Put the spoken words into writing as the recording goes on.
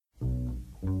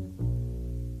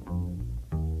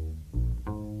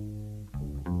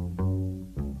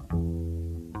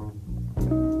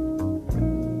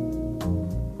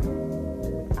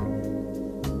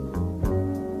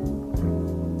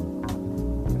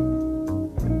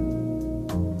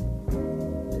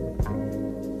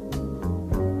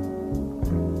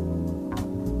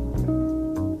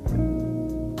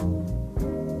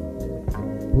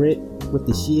with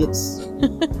the shits,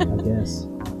 I guess.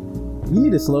 You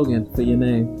need a slogan for your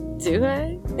name. Do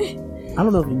I? I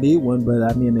don't know if you need one, but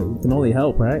I mean, it can only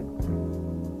help, right?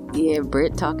 Yeah,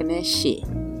 Brit talking that shit.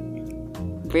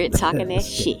 Brit talking that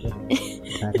shit.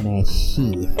 Talking that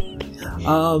shit.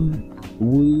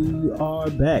 We are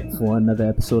back for another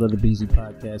episode of the BZ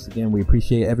Podcast. Again, we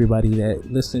appreciate everybody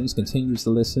that listens, continues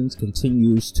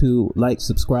to like,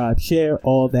 subscribe, share,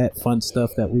 all that fun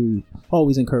stuff that we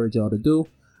always encourage y'all to do.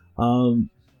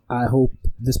 I hope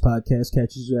this podcast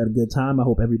catches you at a good time. I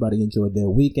hope everybody enjoyed their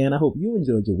weekend. I hope you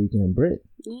enjoyed your weekend, Britt.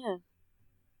 Yeah.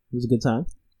 It was a good time.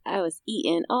 I was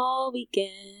eating all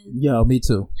weekend. Yo, me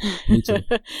too.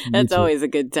 That's always a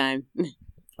good time.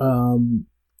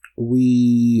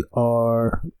 We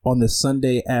are on the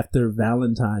Sunday after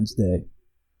Valentine's Day.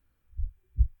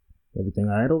 Everything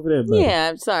all right over there, buddy? Yeah,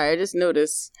 I'm sorry. I just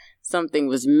noticed something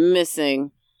was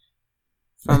missing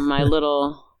from my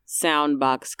little sound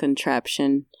box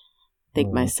contraption. I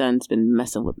think my son's been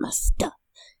messing with my stuff.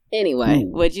 Anyway,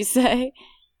 what'd you say?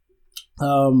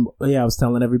 Yeah, I was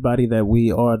telling everybody that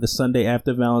we are the Sunday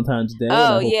after Valentine's Day. Oh, and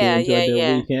I hope yeah, you enjoyed yeah.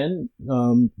 their weekend.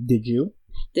 Did you?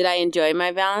 Did I enjoy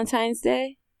my Valentine's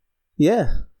Day?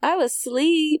 Yeah. I was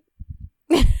asleep.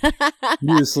 You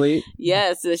was asleep?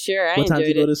 Yes, sure. I what time enjoyed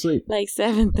did you it. go to sleep? Like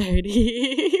 7:30.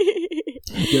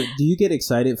 Do you get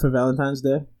excited for Valentine's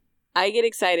Day? I get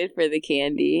excited for the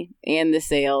candy and the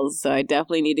sales, so I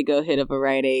definitely need to go hit up a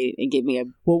Rite Aid and get me a...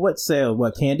 Well, what sale?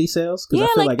 What, candy sales? Yeah, I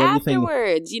feel like everything...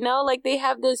 afterwards, you know, like they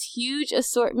have those huge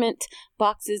assortment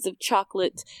boxes of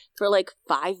chocolate for like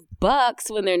 $5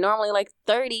 when they're normally like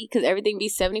 30 because everything be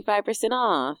 75%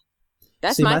 off.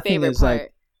 That's my favorite part.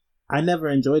 Like, I never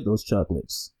enjoyed those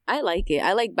chocolates. I like it.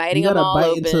 I like biting them all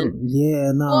open.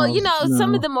 Well, you know,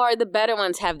 some of the better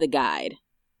ones have the guide.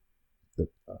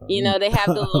 You know, they have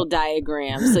the little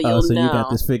diagram, so you'll know. You got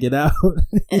this figured out.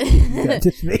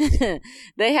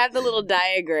 They have the little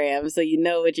diagram, so you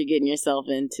know what you're getting yourself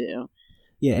into.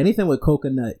 Yeah, anything with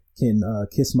coconut can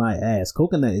kiss my ass.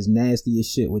 Coconut is nasty as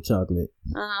shit with chocolate.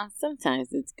 Sometimes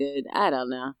it's good. I don't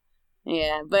know.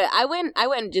 Yeah, but I went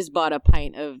and just bought a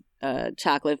pint of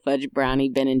chocolate fudge brownie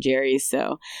Ben and Jerry's,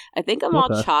 so I think I'm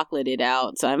all chocolated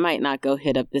out, so I might not go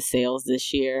hit up the sales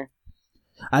this year.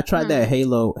 I tried that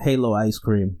Halo ice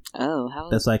cream. Oh,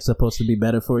 that's like supposed to be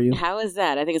better for you. How is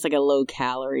that? I think it's like a low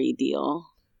calorie deal.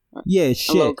 Yeah, it's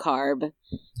shit. Low carb.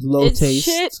 Low taste.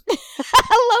 Shit.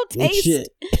 Low taste. It's shit.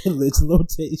 It's low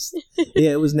taste.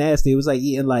 Yeah, it was nasty. It was like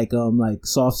eating like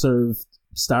soft serve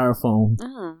styrofoam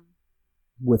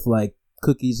with like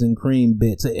cookies and cream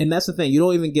bits. And that's the thing. You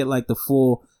don't even get like the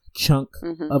full chunk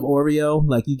of Oreo.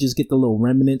 Like you just get the little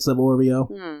remnants of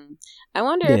Oreo. I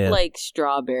wonder if like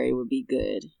strawberry would be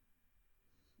good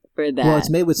for that. Well, it's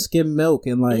made with skim milk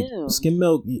and like skim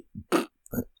milk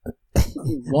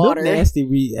water. Milk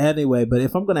nasty anyway, but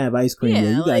if I'm gonna have ice cream,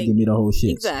 you gotta give me the whole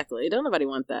shit. Exactly. Don't nobody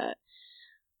want that.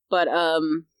 But I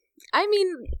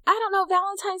mean, I don't know,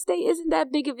 Valentine's Day isn't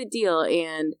that big of a deal,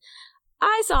 and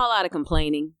I saw a lot of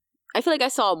complaining. I feel like I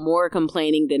saw more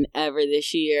complaining than ever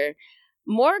this year.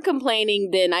 More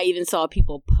complaining than I even saw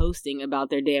people posting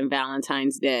about their damn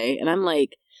Valentine's Day. And I'm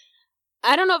like,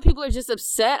 I don't know if people are just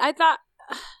upset. I thought...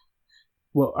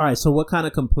 Well, all right, so what kind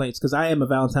of complaints? Because I am a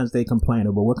Valentine's Day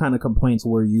complainer, but what kind of complaints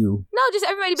were you No, just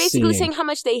everybody basically saying how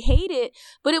much they hate it.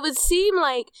 But it would seem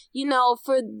like, you know,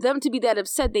 for them to be that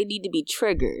upset, they need to be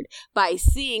triggered by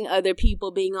seeing other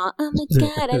people being all, oh my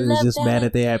God, I love just that. Mad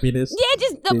at their happiness?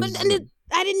 Yeah,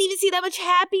 I didn't even see that much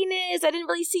happiness. I didn't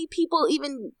really see people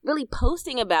even really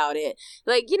posting about it.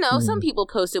 Like, you know, some people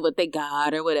posted what they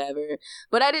got or whatever.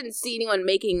 But I didn't see anyone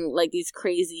making, like, these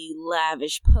crazy,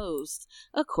 lavish posts.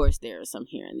 Of course, there are some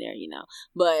here and there, you know.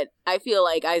 But I feel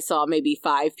like I saw maybe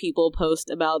 5 people post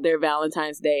about their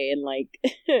Valentine's Day and, like,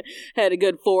 had a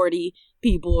good 40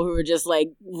 people who were just like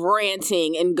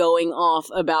ranting and going off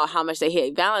about how much they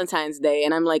hate Valentine's Day.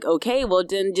 And I'm like, okay, well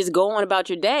then just go on about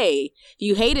your day. If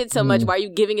you hate it so much, why are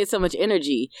you giving it so much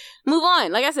energy? Move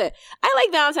on. Like I said, I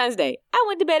like Valentine's Day. I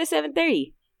went to bed at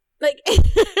 7:30. Like,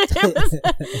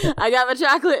 I got my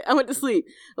chocolate. I went to sleep.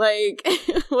 Like,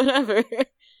 whatever.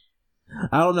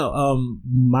 I don't know.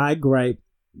 My gripe,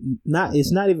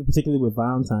 it's not even particularly with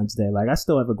Valentine's Day. Like, I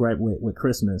still have a gripe with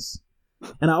Christmas.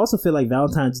 And I also feel like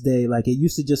Valentine's Day, like it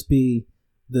used to just be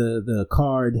the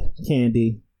card,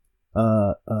 candy,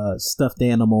 stuffed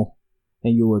animal,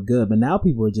 and you were good. But now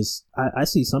people are just, I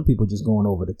see some people just going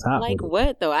over the top. Like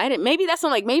what though? Maybe that's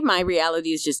not like, maybe my reality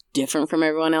is just different from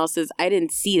everyone else's. I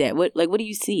didn't see that. What do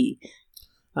you see?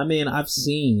 I mean, I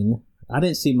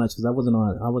didn't see much because I wasn't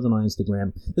on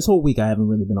Instagram. This whole week I haven't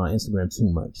really been on Instagram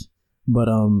too much. But,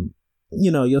 you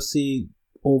know, you'll see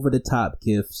over the top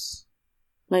gifts.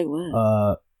 Like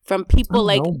what? From people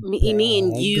like me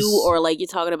and you, or like you're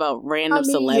talking about random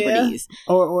celebrities,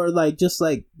 yeah. or like just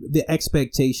like the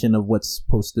expectation of what's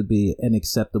supposed to be an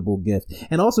acceptable gift.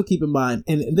 And also keep in mind,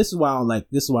 and this is why I don't like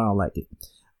it.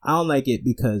 I don't like it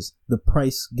because the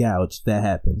price gouge that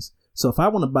happens. So if I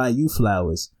want to buy you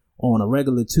flowers on a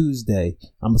regular Tuesday,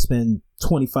 I'm gonna spend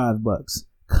 $25.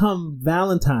 Come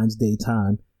Valentine's Day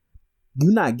time,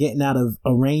 you're not getting out of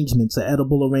arrangements or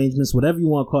edible arrangements, whatever you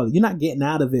want to call it. You're not getting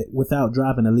out of it without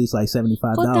dropping at least like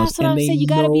 $75. But that's what I'm saying. You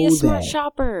got to be a smart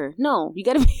shopper. No, you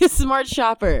got to be a smart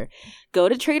shopper. Go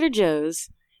to Trader Joe's.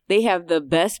 They have the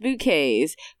best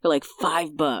bouquets for like $5,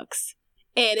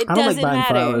 and it doesn't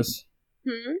matter. Flowers.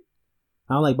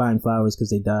 I don't like buying flowers because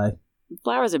they die.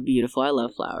 Flowers are beautiful. I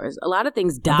love flowers. A lot of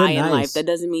things die in life. That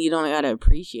doesn't mean you don't got to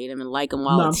appreciate them and like them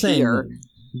while it's here.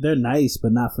 They're nice,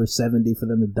 but not for 70 for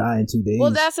them to die in 2 days.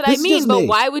 Well, that's what I mean. But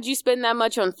why would you spend that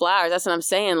much on flowers? That's what I'm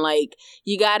saying. Like,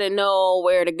 you got to know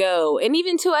where to go. And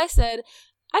even too, I said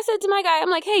to my guy, I'm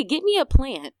like, hey, get me a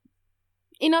plant.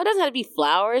 You know, it doesn't have to be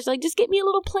flowers. Like, just get me a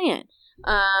little plant.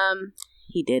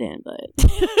 He didn't, but.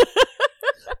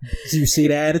 Do you see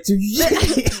the attitude?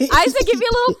 I said, give me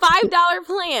a little $5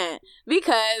 plant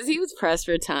because he was pressed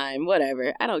for time.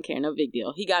 Whatever. I don't care. No big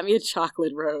deal. He got me a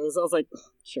chocolate rose. I was like,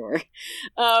 sure.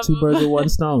 2 birds with 1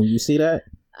 stone. You see that?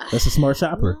 That's a smart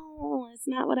shopper. No, it's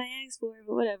not what I asked for,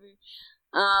 but whatever.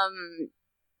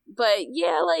 But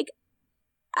yeah, like,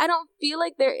 I don't feel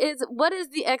like there is. What is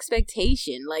the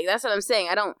expectation? Like, that's what I'm saying.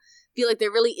 I don't feel like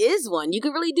there really is one. You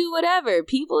can really do whatever.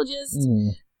 People just.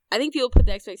 I think people put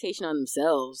the expectation on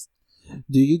themselves.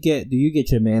 Do you get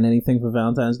your man anything for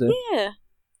Valentine's Day? Yeah.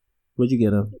 What'd you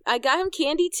get him? I got him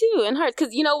candy too, and hearts.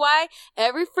 Because you know why?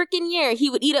 Every freaking year he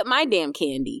would eat up my damn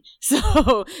candy.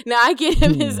 So now I get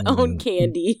him his own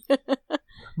candy.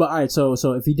 But all right, so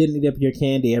if he didn't eat up your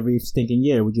candy every stinking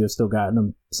year, would you have still gotten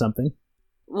him something?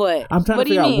 What? I'm trying to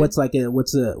figure out what's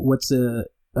a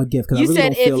gift. You really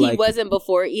said if he wasn't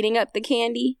before eating up the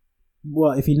candy.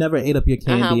 Well, if he never ate up your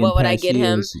candy, what would I get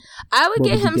him? I would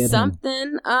get him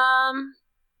something. I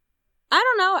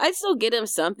don't know. I'd still get him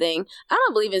something. I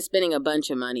don't believe in spending a bunch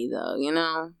of money, though. You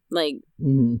know, like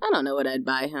I don't know what I'd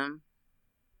buy him.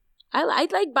 I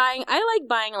like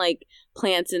buying like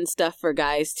plants and stuff for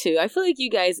guys too. I feel like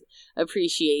you guys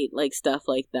appreciate like stuff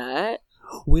like that.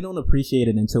 We don't appreciate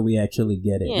it until we actually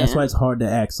get it. Yeah. That's why it's hard to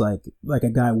ask like a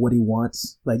guy what he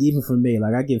wants. Like even for me,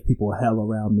 like I give people hell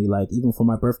around me. Like even for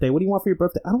my birthday, what do you want for your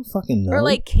birthday? I don't fucking know. Or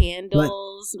like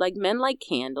candles. Like men like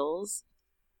candles.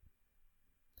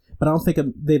 But I don't think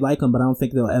they like them. But I don't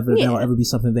think they'll ever be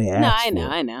something they ask. No,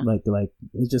 I know. Like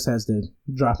it just has to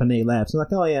drop in their laps. It's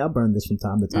like, oh yeah, I'll burn this from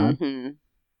time to time. Mm-hmm.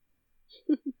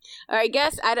 Or I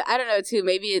guess I don't know too.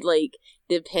 Maybe it like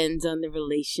depends on the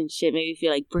relationship. Maybe if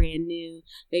you're like brand new,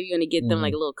 maybe you want to get them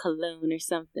like a little cologne or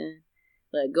something.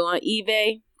 Like go on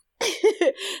eBay.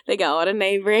 They got all the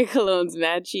name brand colognes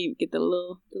mad cheap. Get the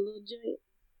little joint.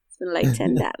 It's like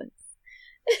 $10.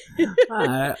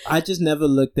 I just never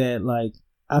looked at like.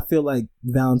 I feel like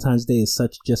Valentine's Day is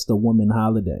such just a woman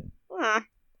holiday.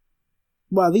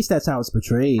 Well, at least that's how it's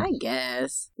portrayed. I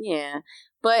guess. Yeah.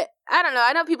 But I don't know.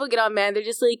 I know people get on mad. They're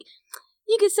just like,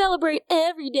 you can celebrate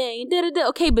every day. Da-da-da.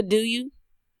 Okay, but do you?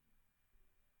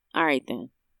 All right,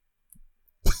 then.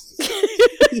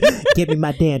 Give me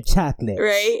my damn chocolate.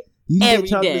 Right? You can get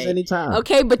chocolates anytime.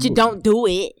 Okay, but you don't do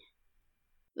it.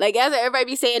 Like, as everybody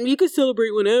be saying, you can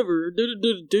celebrate whenever.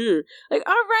 Da-da-da-da-da. Like,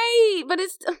 all right. But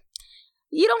it's...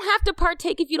 You don't have to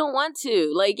partake if you don't want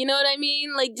to. Like, you know what I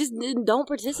mean? Like, just don't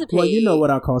participate. Well, you know what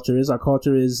our culture is. Our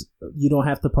culture is you don't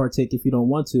have to partake if you don't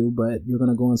want to, but you're going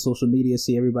to go on social media,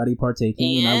 see everybody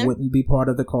partaking, and I wouldn't be part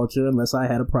of the culture unless I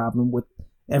had a problem with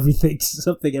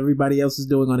something everybody else is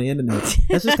doing on the internet.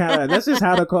 That's just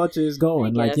how the culture is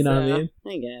going. Like, you know what I mean?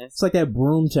 I guess. It's like that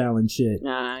broom challenge shit.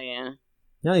 Yeah.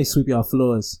 Y'all need to sweep y'all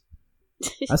floors.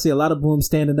 I see a lot of brooms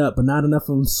standing up, but not enough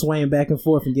of them swaying back and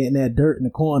forth and getting that dirt in the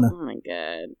corner. Oh my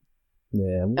god.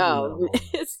 Yeah. Oh,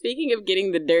 speaking of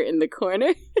getting the dirt in the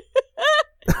corner.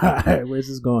 Alright, where's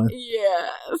this going? Yeah.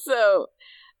 So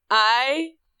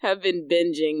I have been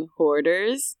binging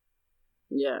Hoarders.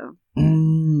 Yeah.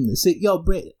 See, yo,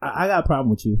 Britt, I got a problem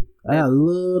with you. I got a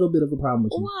little bit of a problem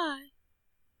with you. Why?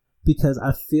 Because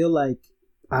I feel like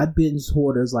I binged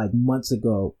Hoarders like months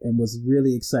ago and was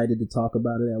really excited to talk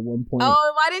about it at one point.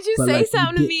 Oh, why didn't you say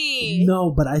something to me?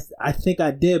 No, but I think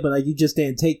I did, but like you just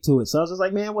didn't take to it. So I was just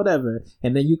like, man, whatever.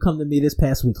 And then you come to me this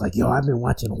past week like, yo, I've been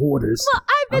watching Hoarders. Well,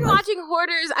 I've been watching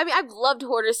Hoarders. I mean, I've loved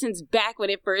Hoarders since back when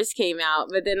it first came out.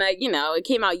 But then, it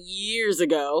came out years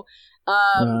ago.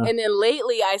 And then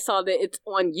lately I saw that it's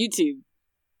on YouTube.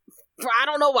 I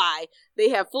don't know why. They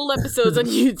have full episodes on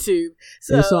YouTube.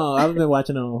 So I've been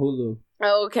watching it on Hulu.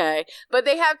 Okay. But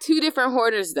they have two different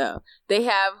Hoarders, though. They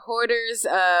have Hoarders,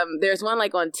 there's one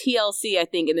like on TLC, I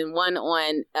think, and then one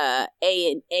on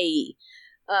A&E.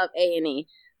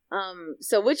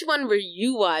 So which one were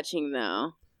you watching,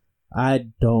 though? I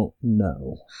don't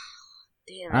know.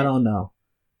 Damn it. I don't know.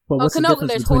 But what's the difference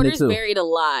there's between Hoarders the two? Buried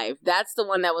Alive. That's the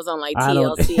one that was on like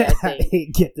TLC, I think. I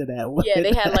didn't get to that one. Yeah,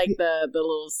 they had like the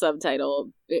little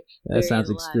subtitle. That sounds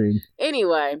Alive. extreme.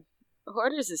 Anyway,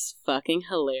 Hoarders is fucking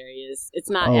hilarious. It's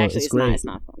not it's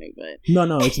not funny, but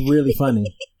no, it's really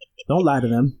funny. Don't lie to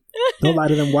them. Don't lie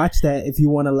to them. Watch that if you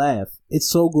want to laugh. It's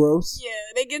so gross. Yeah,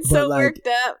 they get so worked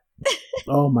up.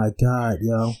 Oh my god,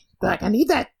 yo! Like, I need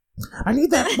that.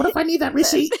 What if I need that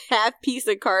receipt? Half piece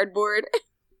of cardboard.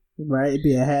 Right, it'd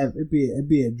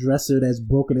be a dresser that's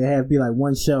broken in half. It'd be like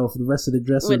one shelf, the rest of the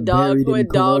dresser with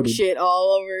dog shit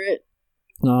all over it.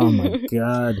 Oh my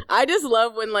god! I just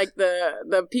love when like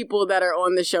the people that are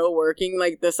on the show working,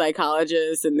 like the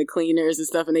psychologists and the cleaners and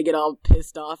stuff, and they get all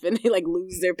pissed off and they like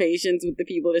lose their patience with the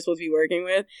people they're supposed to be working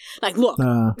with. Like, look,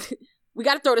 we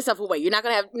got to throw this stuff away. You're not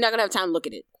gonna have time to look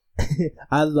at it.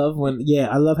 I love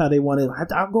how they want it.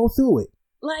 I'll go through it.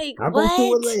 Like, I'll what? go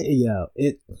through it later. Yeah,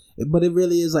 but it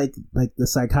really is like the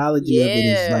psychology of it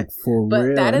is like for but real.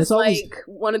 But that and is like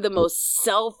one of the most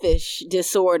selfish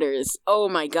disorders. Oh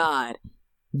my god.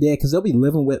 Yeah, because they'll be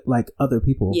living with like other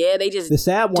people. Yeah, they just the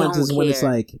sad ones is when care. it's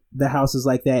like the house is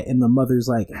like that and the mother's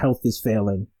like health is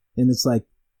failing, and it's like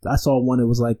I saw one. It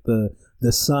was like the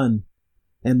son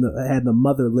and had the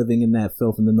mother living in that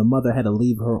filth, and then the mother had to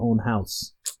leave her own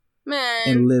house. Man,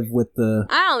 and live with the.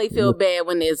 I only feel bad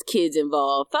when there's kids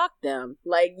involved. Fuck them.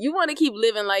 Like, you want to keep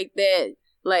living like that?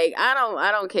 Like, I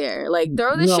don't care. Like,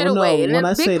 throw this shit away. And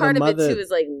a big part of it too is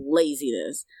like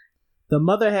laziness. The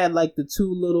mother had like the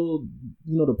two little,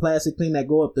 the plastic thing that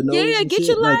go up the nose. Yeah, get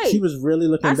your light. Like, she was really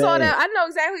looking bad. I saw that. I know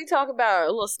exactly what you talk about.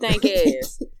 A little stank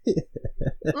ass.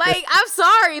 Like, I'm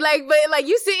sorry. Like, but like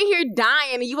you sitting here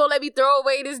dying and you won't let me throw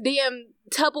away this damn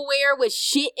Tupperware with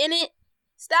shit in it.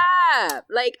 Stop.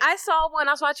 Like, I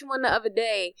was watching one the other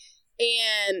day,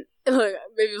 and look,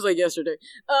 maybe it was like yesterday.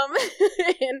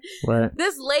 And right.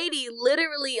 This lady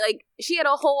literally, like, she had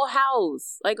a whole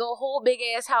house, like a whole big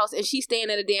ass house, and she's staying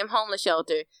at a damn homeless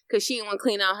shelter because she didn't want to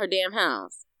clean out her damn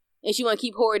house, and she want to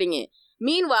keep hoarding it.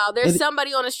 Meanwhile, there's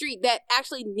somebody on the street that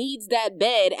actually needs that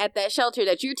bed at that shelter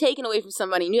that you're taking away from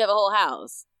somebody, and you have a whole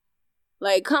house.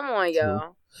 Like, come on,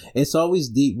 yo. It's always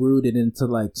deep rooted into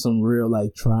like some real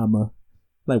like trauma.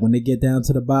 Like, when they get down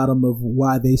to the bottom of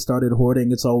why they started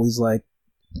hoarding, it's always like...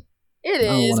 It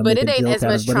is, but it ain't as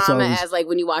much trauma as, like,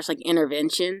 when you watch, like,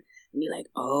 Intervention, and you're like,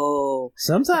 oh.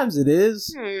 Sometimes it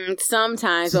is.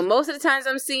 Sometimes, but most of the times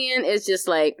I'm seeing, it's just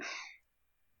like...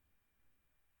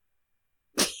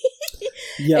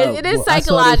 it is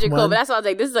psychological, but that's why I was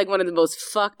like, this is, like, one of the most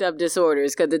fucked up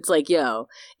disorders, because it's like, yo,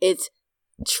 it's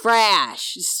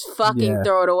trash. Just fucking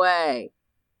throw it away.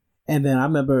 And then I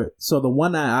remember, so the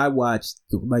one that I watched,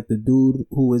 like the dude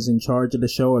who was in charge of the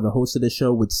show or the host of the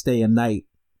show would stay a night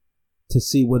to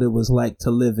see what it was like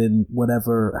to live in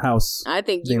whatever house. I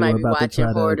think you might be watching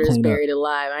Hoarders Buried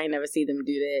Alive. I ain't never seen them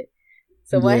do that.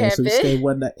 So what happened? So he stayed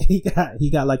one night. He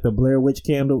got like the Blair Witch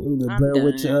camera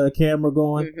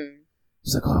going. Mm-hmm.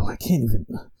 He's like, oh, I can't even.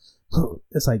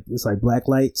 It's like black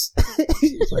lights.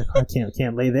 He's like, I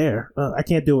can't lay there. I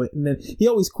can't do it. And then he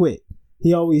always quit.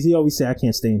 He always say, I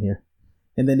can't stay in here.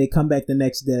 And then they come back the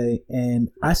next day, and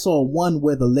I saw one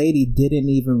where the lady didn't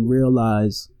even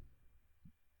realize,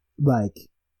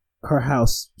 like, her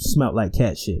house smelled like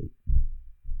cat shit.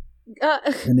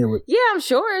 And they were, yeah, I'm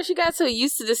sure she got so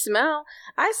used to the smell.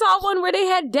 I saw one where they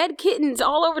had dead kittens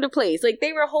all over the place. Like,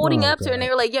 they were holding up to her, and they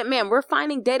were like, yeah, ma'am, we're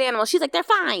finding dead animals. She's like, they're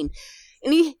fine.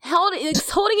 And he held it,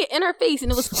 holding it in her face,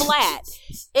 and it was flat.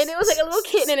 And it was like a little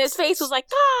kitten, and his face was like,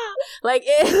 ah! Like,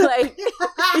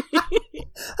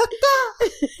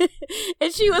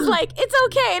 and she was like, it's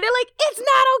okay. And they're like, it's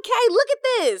not okay. Look at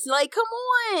this. Like, come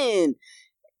on.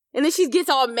 And then she gets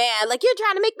all mad. Like, you're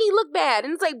trying to make me look bad.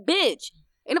 And it's like, bitch,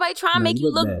 ain't nobody trying to make you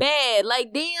look bad.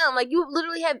 Like, damn, like, you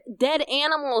literally have dead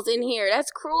animals in here. That's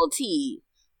cruelty.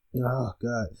 Oh,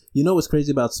 God. You know what's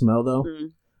crazy about smell, though? Mm-hmm.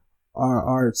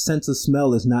 Our sense of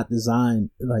smell is not designed,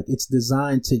 like, it's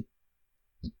designed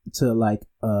to like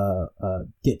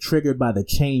get triggered by the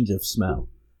change of smell.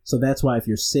 So that's why if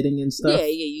you're sitting and stuff, you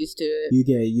get used to it. You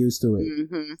get used to it.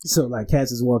 Mm-hmm. So like,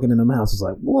 Cass is walking in the house, it's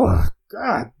like, whoa,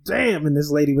 god damn, and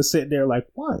this lady was sitting there like,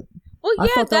 what? Well,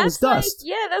 yeah, that was dust. Like,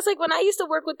 yeah, that's like when I used to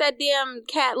work with that damn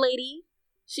cat lady.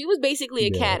 She was basically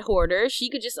a cat hoarder. She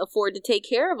could just afford to take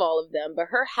care of all of them, but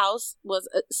her house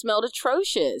smelled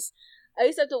atrocious. I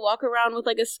used to have to walk around with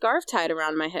like a scarf tied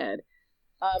around my head.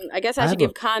 I guess I should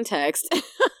give context.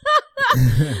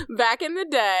 Back in the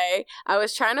day, I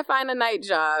was trying to find a night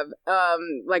job,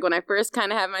 like when I first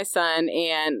kind of had my son,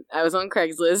 and I was on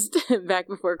Craigslist back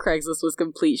before Craigslist was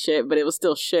complete shit, but it was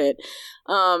still shit.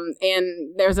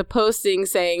 And there was a posting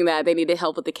saying that they needed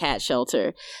help with the cat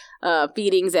shelter,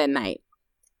 feedings at night.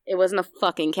 It wasn't a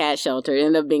fucking cat shelter. It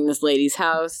ended up being this lady's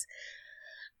house.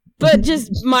 But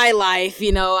just my life,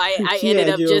 you know, I ended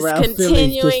up just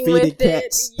continuing with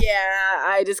it. Yeah,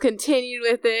 I just continued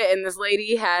with it. And this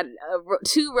lady had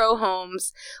 2 row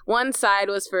homes. One side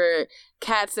was for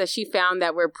cats that she found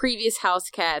that were previous house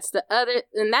cats. The other,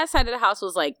 and that side of the house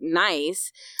was like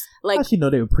nice. Like, how'd she know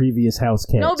they were previous house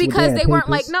cats? No, because they weren't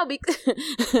like, no,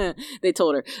 because they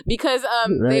told her. Because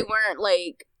they weren't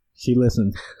like, she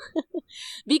listened.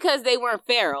 Because they weren't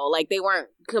feral. Like, they weren't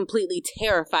completely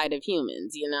terrified of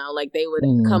humans, you know? Like, they would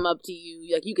come up to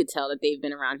you. Like, you could tell that they've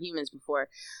been around humans before.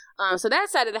 So that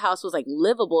side of the house was, like,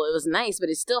 livable. It was nice, but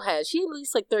it still had... She had at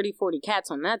least, like, 30, 40 cats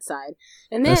on that side.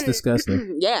 And then... That's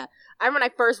disgusting. Yeah. When I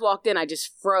first walked in, I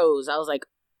just froze. I was like,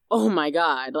 oh, my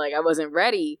God. Like, I wasn't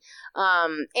ready.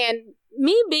 And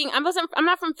me being... I'm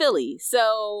not from Philly.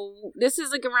 So this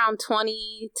is, like, around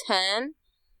 2010.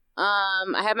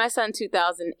 I had my son in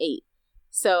 2008.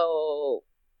 So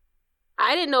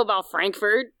I didn't know about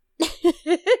Frankfurt.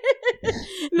 The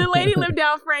lady lived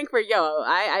down Frankfurt. Yo,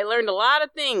 I learned a lot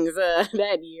of things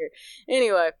that year.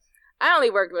 Anyway, I only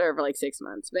worked with her for like 6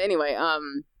 months. But anyway,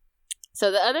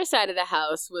 so the other side of the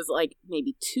house was like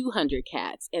maybe 200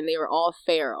 cats, and they were all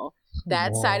feral.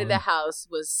 That side of the house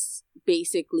was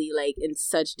basically like in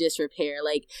such disrepair.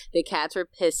 Like the cats were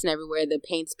pissing everywhere, the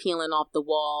paint's peeling off the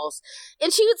walls,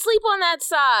 and she would sleep on that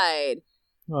side.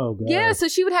 Oh, God. Yeah, so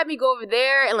she would have me go over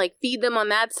there and like feed them on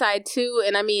that side too.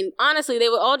 And I mean, honestly, they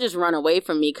would all just run away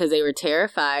from me because they were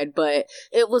terrified. But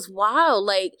it was wild.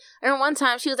 Like, I remember one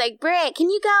time she was like, "Brett, can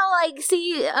you go like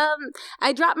see?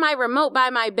 I dropped my remote by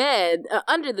my bed,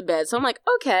 under the bed." So I'm like,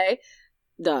 "Okay,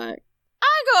 dog."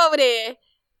 I go over there.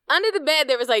 Under the bed,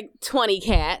 there was like 20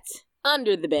 cats.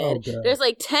 Under the bed. There's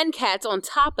like 10 cats on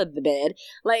top of the bed.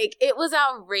 Like, it was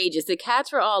outrageous. The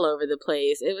cats were all over the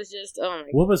place. It was just, oh my God.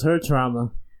 What was her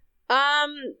trauma?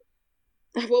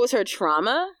 What was her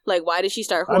trauma? Like, why did she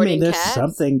start hoarding there's cats?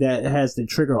 Something that has to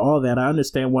trigger all that. I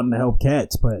understand wanting to help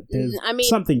cats, but there's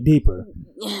something deeper.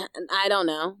 I don't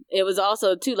know. It was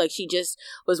also, too, like, she just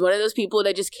was one of those people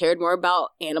that just cared more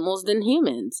about animals than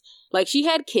humans. Like, she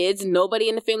had kids. Nobody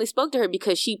in the family spoke to her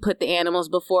because she put the animals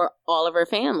before all of her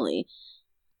family.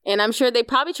 And I'm sure they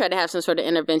probably tried to have some sort of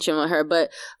intervention with her,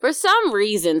 but for some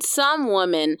reason, some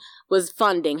woman was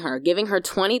funding her, giving her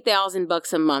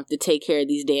 $20,000 a month to take care of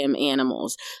these damn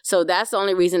animals. So that's the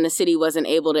only reason the city wasn't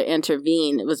able to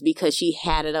intervene. It was because she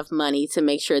had enough money to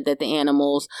make sure that the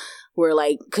animals were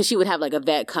like, because she would have like a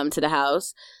vet come to the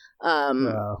house.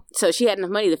 So she had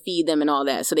enough money to feed them and all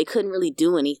that. So they couldn't really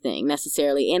do anything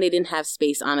necessarily. And they didn't have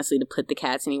space, honestly, to put the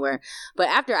cats anywhere. But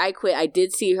after I quit, I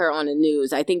did see her on the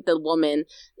news. I think the woman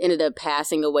ended up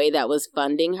passing away that was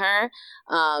funding her.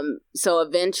 So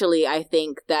eventually, I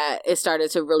think that it started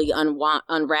to really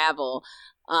unravel.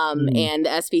 And the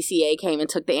SPCA came and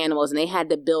took the animals, and they had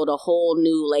to build a whole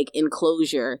new like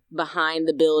enclosure behind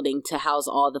the building to house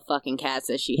all the fucking cats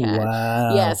that she had.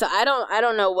 Wow. Yeah, so I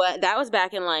don't know what that was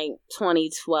back in like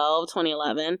 2012,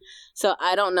 2011. So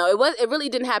I don't know. It really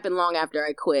didn't happen long after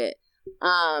I quit.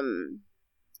 And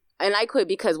I quit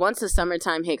because once the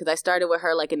summertime hit, because I started with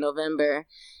her like in November,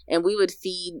 and we would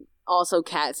feed also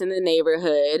cats in the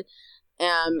neighborhood.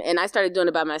 And I started doing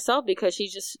it by myself because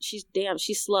she's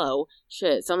slow.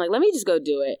 Shit. So I'm like, let me just go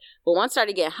do it. But once it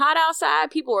started getting hot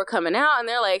outside, people were coming out and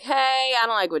they're like, "Hey, I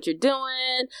don't like what you're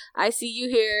doing. I see you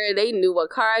here." They knew what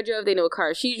car I drove. They knew what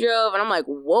car she drove. And I'm like,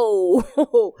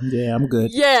 whoa. Yeah, I'm good.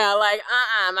 Yeah, like,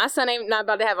 my son ain't not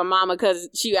about to have a mama because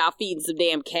she out feeding some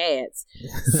damn cats.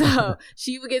 So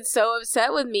she would get so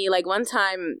upset with me. Like one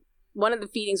time, one of the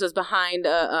feedings was behind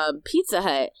a Pizza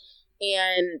Hut.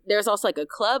 And there's also like a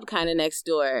club kind of next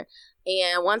door.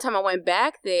 And one time I went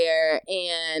back there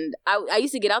and I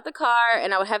used to get out the car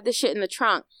and I would have this shit in the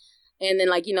trunk. And then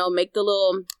like, make the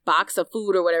little box of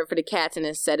food or whatever for the cats and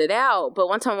then set it out. But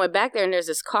one time I went back there and there's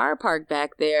this car parked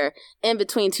back there in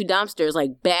between two dumpsters,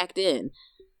 like backed in.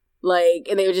 Like,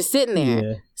 and they were just sitting there.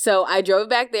 Yeah. So I drove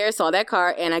back there, saw that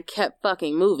car, and I kept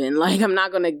fucking moving. Like, I'm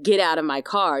not going to get out of my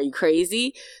car. Are you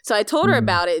crazy? So I told her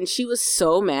about it, and she was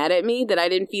so mad at me that I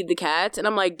didn't feed the cats. And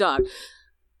I'm like, dog,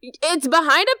 It's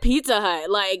behind a Pizza Hut.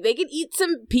 Like, they could eat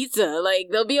some pizza. Like,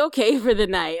 they'll be okay for the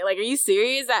night. Like, are you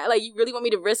serious? Like, you really want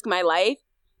me to risk my life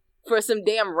for some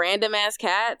damn random ass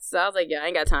cats? So I was like, yeah, I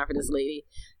ain't got time for this lady.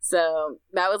 So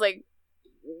that was like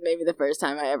maybe the first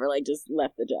time I ever like just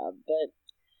left the job. But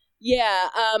yeah,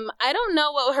 I don't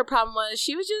know what her problem was.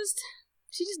 She just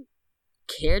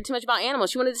cared too much about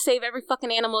animals. She wanted to save every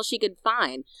fucking animal she could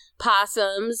find.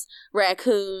 Possums,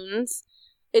 raccoons.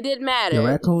 It didn't matter. The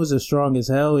raccoons are strong as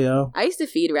hell, yo. I used to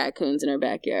feed raccoons in her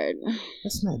backyard.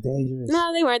 That's not dangerous.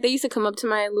 No, they weren't. They used to come up to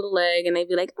my little leg and they'd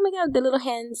be like, oh my God, the little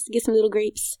hens, get some little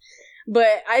grapes.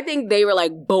 But I think they were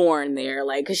like born there,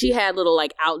 like, because she had little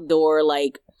like outdoor,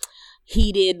 like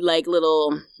heated, like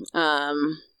little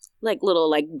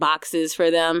boxes for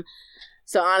them.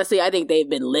 So honestly, I think they've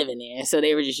been living there. So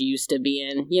they were just used to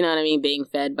being, you know what I mean, being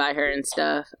fed by her and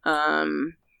stuff.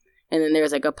 And then there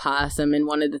was like a possum in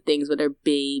one of the things with her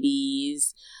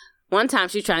babies. One time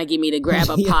she was trying to get me to grab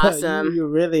a possum. You're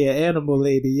really an animal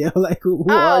lady, yo. Like, who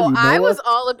are you, Noah? I was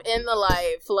all up in the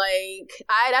life. Like,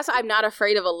 that's why I'm not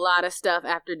afraid of a lot of stuff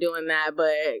after doing that.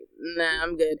 But nah,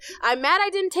 I'm good. I'm mad I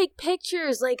didn't take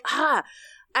pictures. Like,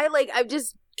 I've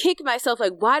just kicked myself.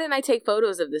 Like, why didn't I take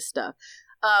photos of this stuff?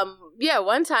 Yeah,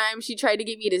 one time she tried to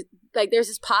get me to, like, there's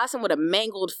this possum with a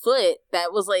mangled foot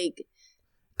that was like,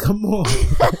 come on.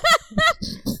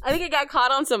 I think it got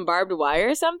caught on some barbed wire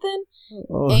or something.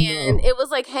 Oh, and no. it was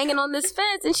like hanging on this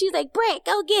fence. And she's like, Brett,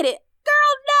 go get it.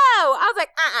 Girl, no. I was like,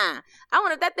 I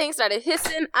wonder if that thing started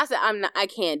hissing. I said, I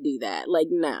can't do that. Like,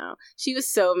 no. She was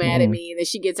so mad at me. And then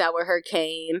she gets out with her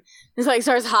cane. It's like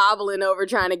starts hobbling over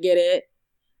trying to get it.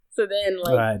 So then,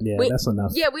 like, right, yeah, that's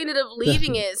enough. Yeah, we ended up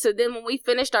leaving it. So then when we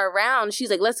finished our round, she's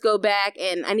like, let's go back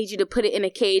and I need you to put it in a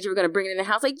cage. We're going to bring it in the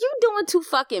house. Like, you doing too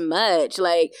fucking much.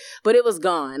 Like, but it was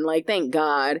gone. Like, thank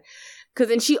God. Because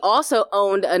then she also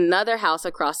owned another house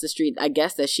across the street, I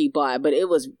guess, that she bought, but it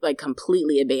was like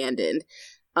completely abandoned.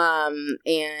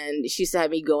 And she used to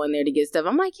have me go in there to get stuff.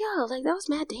 I'm like, yo, like, that was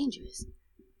mad dangerous.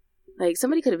 Like,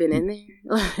 somebody could have been in there.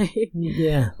 Like,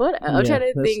 yeah. What? I'm trying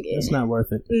to think. It's not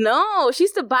worth it. No. She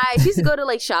used to go to,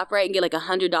 like, ShopRite and get, like,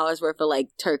 $100 worth of, like,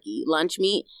 turkey, lunch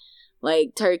meat,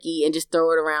 like, turkey, and just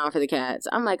throw it around for the cats.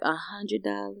 I'm like, $100?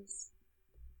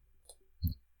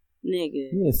 Nigga.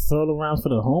 Yeah, throw it around for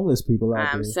the homeless people out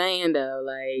there. I'm saying, though,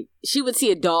 like, she would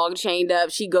see a dog chained up.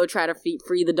 She'd go try to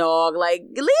free the dog. Like,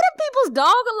 leave the people's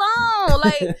dog alone.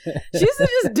 Like, she used to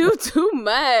just do too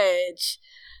much.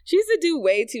 She used to do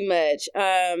way too much.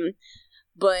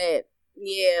 But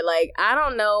yeah, like, I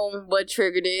don't know what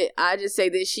triggered it. I just say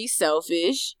that she's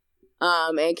selfish,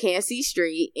 and can't see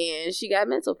straight, and she got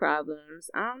mental problems.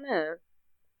 I don't know.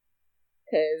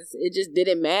 Cause it just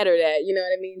didn't matter that, you know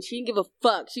what I mean? She didn't give a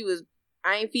fuck.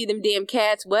 I ain't feed them damn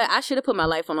cats. What? I should have put my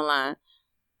life on the line.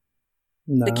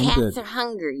 No, the cats are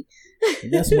hungry.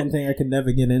 That's one thing I could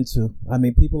never get into. I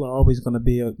mean, people are always going to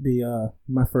be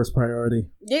my first priority.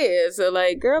 Yeah, so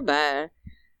like, girl, bye.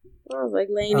 I was like,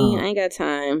 Lainey, I ain't got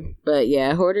time. But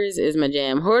yeah, Hoarders is my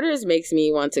jam. Hoarders makes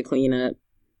me want to clean up.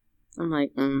 I'm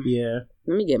like, yeah.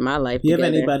 Let me get my life together. You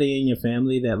have anybody in your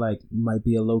family that like might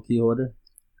be a low-key hoarder?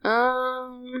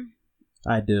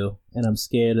 I do, and I'm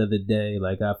scared of the day,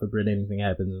 like, God forbid anything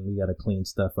happens and we gotta clean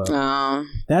stuff up.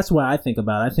 That's what I think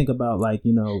about. I think about, like,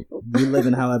 you know, you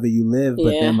living however you live,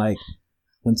 but then, like,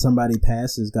 when somebody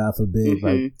passes, God forbid,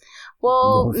 like,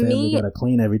 well, your family gotta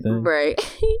clean everything. Right.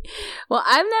 Well,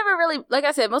 I've never really, like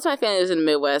I said, most of my family is in the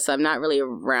Midwest, so I'm not really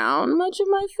around much of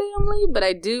my family, but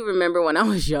I do remember when I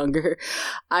was younger,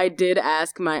 I did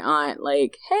ask my aunt,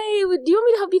 like, hey, do you want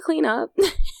me to help you clean up?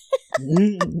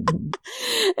 And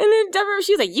then Deborah,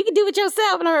 she was like, you can do it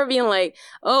yourself. And I remember being like,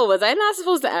 oh, was I not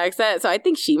supposed to ask that? So I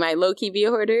think she might low-key be a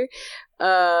hoarder.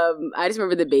 I just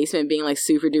remember the basement being like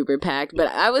super duper packed,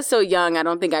 but I was so young, I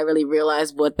don't think I really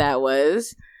realized what that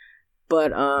was.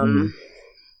 But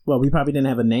well, we probably didn't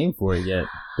have a name for it yet.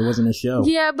 It wasn't a show.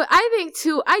 Yeah, but I think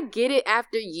too, I get it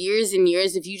after years and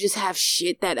years. If you just have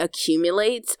shit that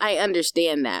accumulates, I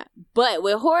understand that. But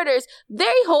with hoarders,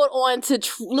 they hold on to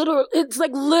it's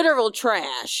like literal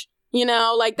trash. You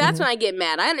know, like, that's when I get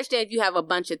mad. I understand if you have a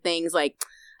bunch of things, like,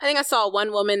 I think I saw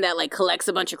one woman that, like, collects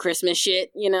a bunch of Christmas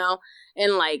shit, you know,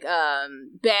 and, like,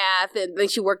 Bath, and then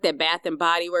she worked at Bath and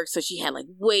Body Works, so she had, like,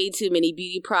 way too many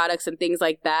beauty products and things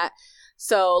like that.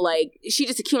 So, like, she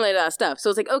just accumulated a lot of stuff. So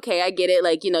it's like, okay, I get it.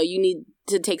 Like, you know, you need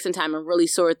to take some time and really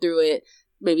sort through it,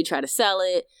 maybe try to sell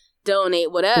it,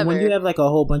 donate, whatever. But when you have, like, a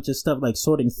whole bunch of stuff, like,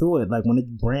 sorting through it, like, when it's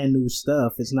brand new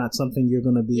stuff, it's not something you're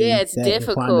going to be it's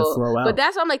difficult to throw out. But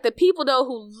that's why I'm like, the people, though,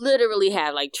 who literally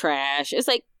have, like, trash, it's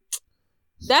like,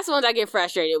 that's the ones I get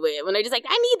frustrated with. When they're just like,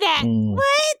 I need that.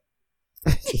 What?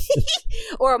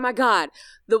 Or, oh my God,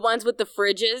 the ones with the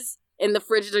fridges, and the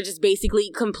fridges are just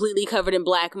basically completely covered in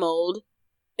black mold.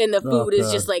 And the food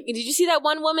is just like, did you see that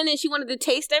one woman and she wanted to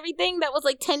taste everything that was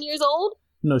like 10 years old?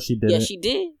 No, she didn't. Yeah, she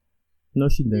did. No,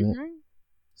 she didn't. Mm-hmm.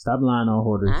 Stop lying on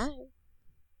hoarders. Right.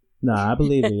 Nah, I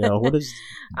believe it, yo. Hoarders.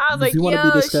 I was like,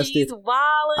 yo, she's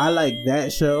wildin'. I like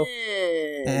that show,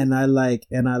 and I like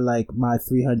My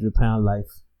 300-Pound Life.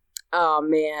 Oh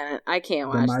man, I can't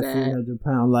watch My that.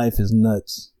 300-Pound Life is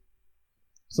nuts.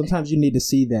 Sometimes you need to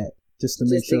see that just to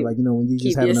make sure, like, you know, when you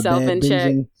just having a bad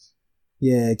binging.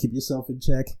 Yeah, keep yourself in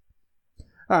check.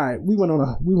 All right, we went on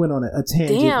a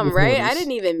tangent. Damn, right? Hoarders. I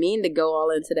didn't even mean to go all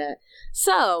into that.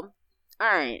 So, all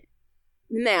right.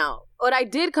 Now, what I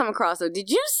did come across, though, did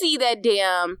you see that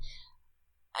damn,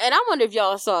 and I wonder if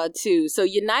y'all saw it too. So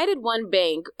United One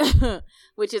Bank,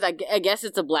 which is, I guess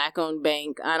it's a black-owned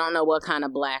bank. I don't know what kind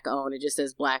of black-owned. It just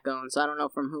says black-owned, so I don't know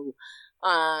from who.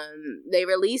 They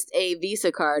released a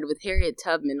Visa card with Harriet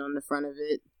Tubman on the front of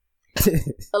it,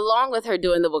 along with her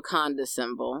doing the Wakanda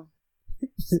symbol.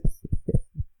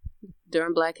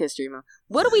 During Black History Month.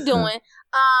 What are we doing?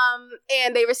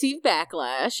 And they received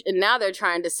backlash, and now they're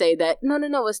trying to say that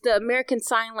no, it's the American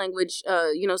Sign Language,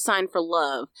 sign for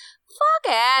love.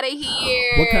 Fuck out of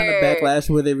here. What kind of backlash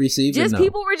were they receiving? Just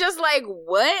people were just like,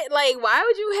 what? Like, why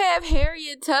would you have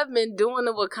Harriet Tubman doing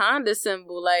the Wakanda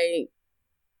symbol? Like,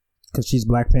 because she's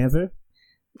Black Panther?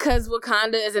 Because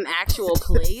Wakanda is an actual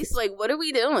place? Like, what are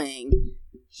we doing?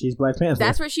 She's Black Panther.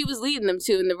 That's where she was leading them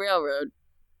to in the railroad.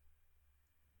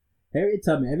 Harriet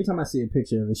Tubman, every time I see a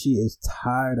picture of her, she is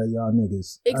tired of y'all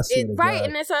niggas. Right,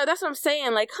 and that's what I'm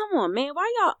saying. Like, come on, man.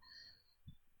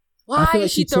 Why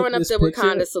is she throwing up the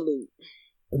Wakanda salute?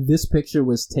 This picture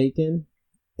was taken,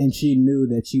 and she knew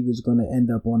that she was going to end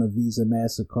up on a Visa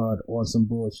MasterCard on some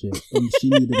bullshit. And she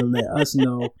needed to let us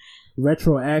know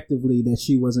retroactively that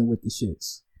she wasn't with the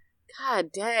shits.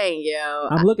 God dang, yo.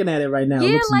 I'm looking at it right now. Yeah,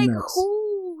 it looks nuts.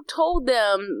 Who told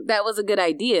them that was a good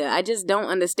idea? I just don't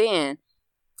understand.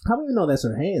 How do you know that's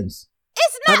her hands?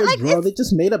 It's not like they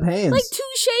just made up hands. Like 2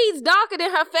 shades darker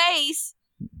than her face.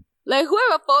 Like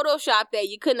whoever photoshopped that,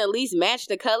 you couldn't at least match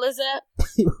the colors up.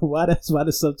 why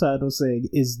the subtitle saying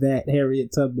is that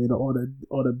Harriet Tubman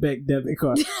on a bank debit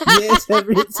card? Yes,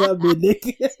 Harriet Tubman,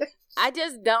 nigga. I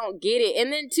just don't get it.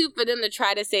 And then too, for them to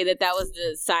try to say that was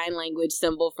the sign language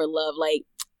symbol for love, like,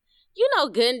 you know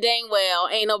good and dang well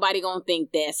ain't nobody gonna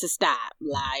think that. So stop,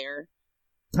 liar.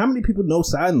 How many people know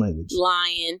sign language?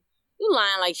 Lying. You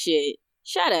lying like shit.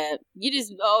 Shut up. You just,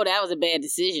 that was a bad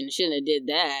decision. Shouldn't have did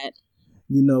that.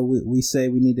 You know, we say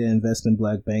we need to invest in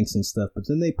black banks and stuff, but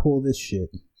then they pull this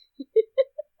shit.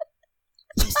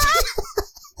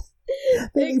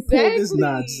 They pull this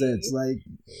nonsense. Like,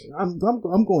 I'm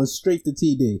going straight to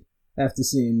TD after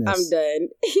seeing this. I'm done.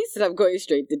 He said I'm going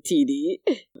straight to TD.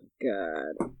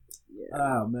 God. Yeah.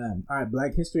 Oh man! All right,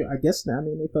 Black History. I guess they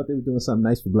thought they were doing something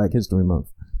nice for Black History Month.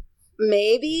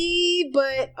 Maybe,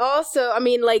 but also,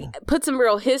 like, put some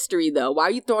real history though. Why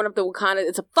are you throwing up the Wakanda?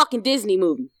 It's a fucking Disney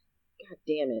movie. God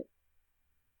damn it!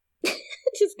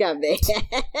 Just got bad.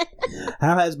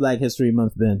 How has Black History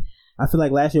Month been? I feel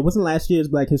like wasn't last year's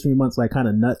Black History Month like kind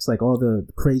of nuts? Like all the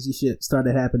crazy shit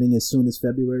started happening as soon as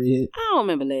February hit. I don't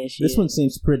remember last year. This one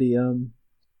seems pretty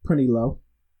low.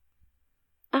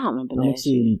 I don't remember last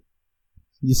year.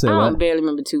 You say I what? barely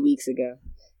remember 2 weeks ago.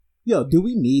 Yo, do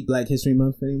we need Black History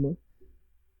Month anymore?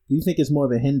 Do you think it's more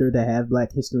of a hinder to have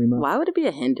Black History Month? Why would it be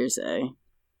a hinder, say?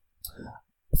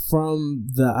 From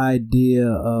the idea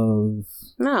of...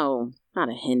 No, not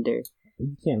a hinder.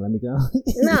 You can't let me go.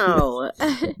 No.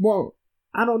 Well,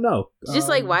 I don't know. Just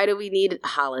like, why do we need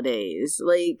holidays?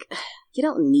 Like, you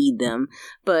don't need them,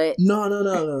 but... No.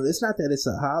 It's not that it's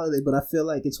a holiday, but I feel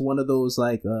like it's one of those,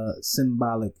 like,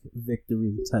 symbolic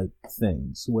victory type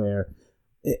things where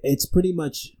it's pretty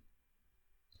much...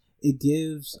 It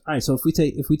gives... All right, so if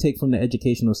we take from the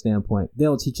educational standpoint, they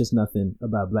don't teach us nothing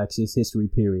about Black history,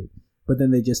 period. But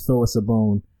then they just throw us a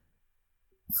bone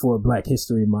for Black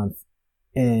History Month.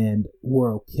 And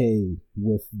we're okay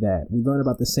with that. We learn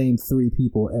about the same 3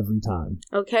 people every time.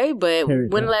 Okay, but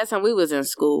when the last time we was in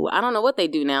school? I don't know what they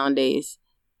do nowadays.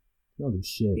 They don't do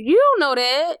shit. You don't know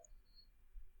that.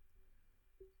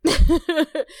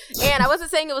 And I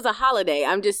wasn't saying it was a holiday.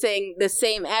 I'm just saying the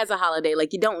same as a holiday.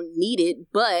 Like, you don't need it,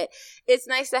 but it's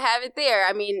nice to have it there.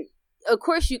 Of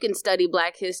course you can study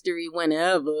Black history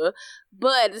whenever,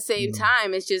 but at the same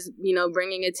time, it's just,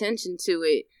 bringing attention to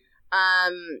it.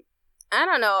 I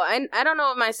don't know. I don't know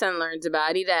what my son learns about.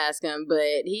 I need to ask him,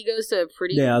 but he goes to a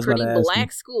pretty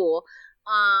black school.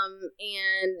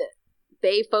 And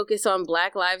they focus on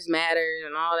Black Lives Matter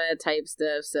and all that type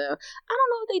stuff. So I don't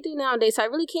know what they do nowadays. So I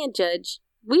really can't judge.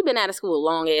 We've been out of school a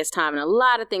long ass time, and a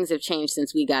lot of things have changed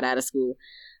since we got out of school.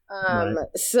 Right.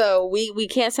 So we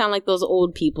can't sound like those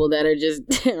old people that are just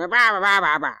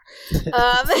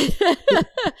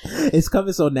It's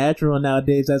coming so natural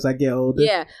nowadays as I get older.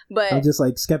 Yeah, but I'm just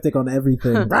like skeptic on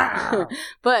everything.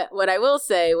 But what I will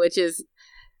say, which is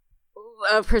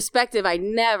a perspective I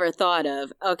never thought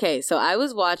of. Okay, so I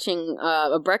was watching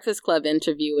a Breakfast Club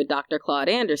interview with Dr. Claude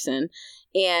Anderson,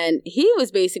 and he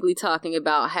was basically talking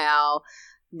about how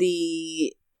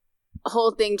the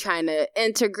whole thing trying to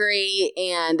integrate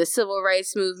and the civil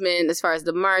rights movement as far as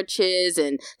the marches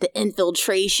and the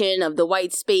infiltration of the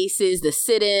white spaces, the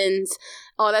sit-ins,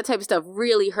 all that type of stuff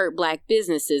really hurt Black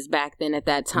businesses back then at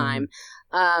that time.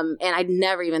 And I'd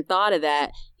never even thought of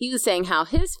that. He was saying how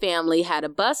his family had a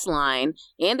bus line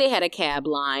and they had a cab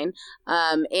line,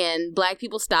 and Black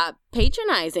people stopped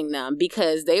patronizing them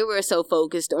because they were so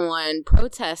focused on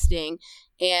protesting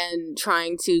and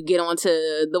trying to get onto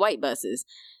the white buses.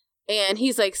 And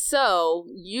he's like, so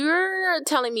you're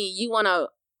telling me you want to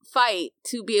fight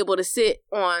to be able to sit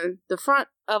on the front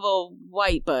of a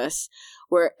white bus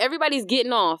where everybody's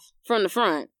getting off from the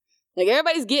front. Like,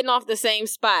 everybody's getting off the same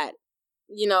spot.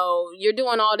 You know, you're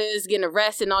doing all this, getting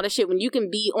arrested and all this shit when you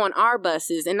can be on our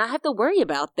buses and not have to worry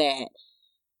about that.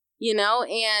 You know,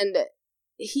 and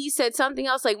he said something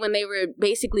else, like when they were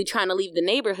basically trying to leave the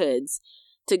neighborhoods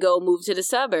to go move to the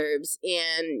suburbs.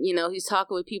 And, you know, he's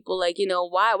talking with people like, you know,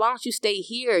 why don't you stay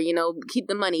here? You know, keep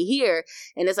the money here.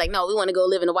 And it's like, no, we want to go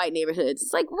live in the white neighborhoods.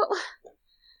 It's like, what?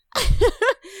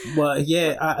 Well,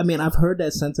 yeah, I mean, I've heard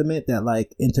that sentiment that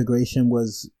like integration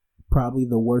was probably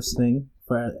the worst thing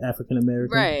for African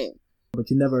Americans. Right. But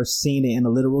you never seen it in a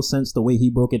literal sense the way he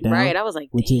broke it down. Right. I was like,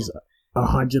 which is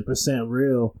 100%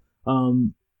 real.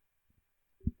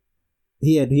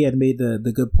 He had made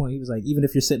the good point. He was like, even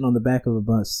if you're sitting on the back of a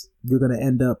bus, you're going to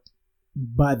end up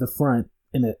by the front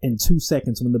in 2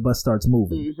 seconds when the bus starts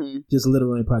moving. Mm-hmm. Just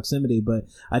literally in proximity. But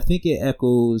I think it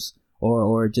echoes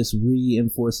or just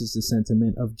reinforces the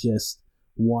sentiment of just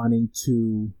wanting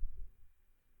to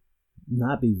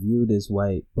not be viewed as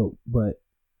white, but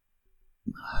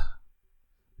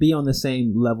be on the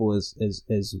same level as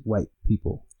white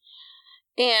people.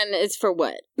 And it's for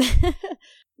what?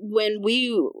 When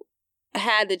we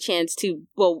had the chance to,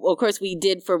 well, of course we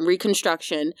did from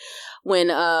Reconstruction when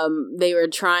they were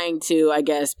trying to, I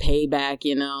guess, pay back,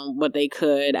 you know, what they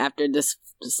could after the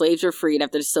slaves were freed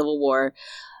after the Civil War.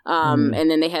 And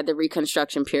then they had the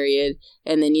Reconstruction period.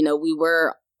 And then, you know,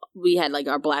 we had like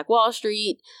our Black Wall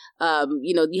Street,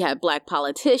 you know, you had Black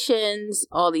politicians,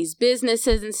 all these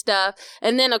businesses and stuff.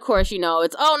 And then, of course, you know,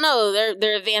 it's, oh no,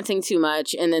 they're advancing too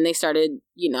much. And then they started,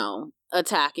 you know,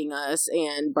 attacking us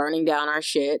and burning down our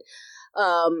shit.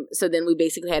 So then we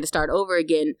basically had to start over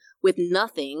again with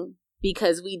nothing,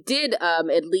 because we did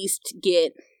at least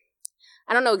get,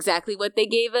 I don't know exactly what they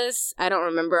gave us. I don't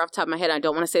remember off the top of my head. I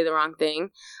don't want to say the wrong thing.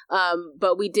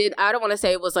 But we did, I don't want to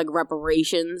say it was like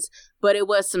reparations, but it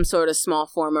was some sort of small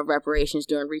form of reparations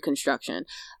during Reconstruction.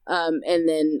 And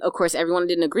then, of course, everyone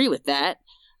didn't agree with that.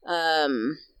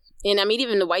 And I mean,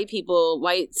 even the white people,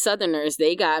 white Southerners,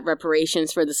 they got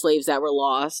reparations for the slaves that were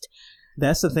lost.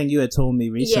 That's the thing you had told me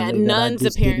recently. Yeah, nuns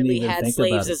apparently had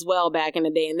slaves as well back in the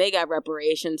day, and they got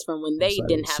reparations from when they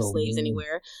didn't have slaves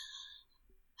anywhere.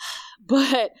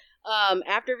 But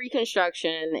after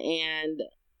Reconstruction and,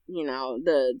 you know,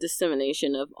 the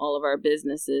dissemination of all of our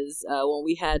businesses, when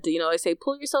we had to, you know, I say,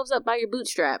 pull yourselves up by your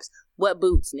bootstraps. What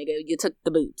boots, nigga? You took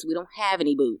the boots. We don't have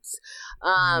any boots.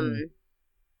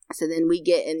 So then we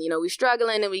get, and, you know, we're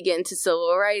struggling, and we get into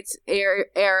civil rights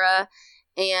era,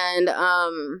 and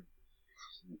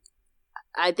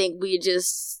I think we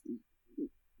just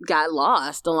got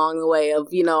lost along the way of,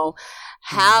 you know,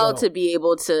 how to be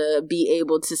able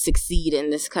to succeed in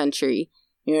this country,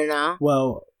 you know?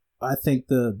 Well, I think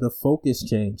the focus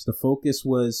changed. The focus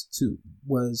was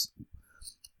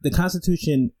the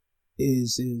Constitution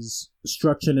is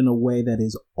structured in a way that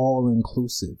is all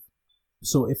inclusive.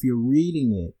 So if you're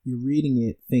reading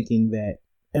it thinking that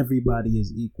everybody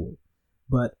is equal.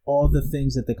 But all the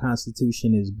things that the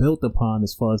Constitution is built upon,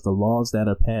 as far as the laws that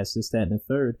are passed, this, that, and the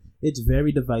third, it's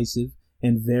very divisive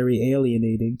and very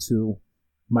alienating to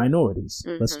minorities.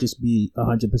 Mm-hmm. Let's just be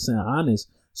 100%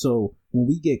 honest. So when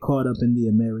we get caught up in the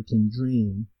American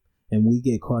dream, and we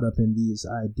get caught up in these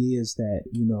ideas that,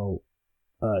 you know,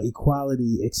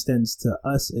 equality extends to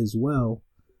us as well,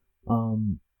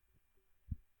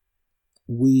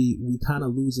 we kind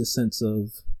of lose a sense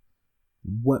of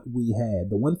what we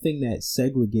had. The one thing that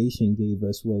segregation gave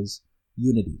us was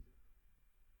unity.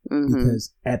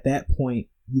 because at that point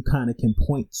you kind of can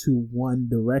point to one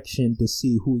direction to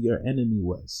see who your enemy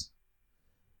was.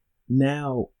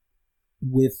 Now,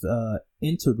 with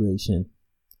integration,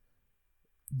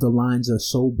 the lines are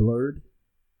so blurred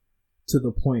to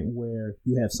the point where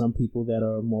you have some people that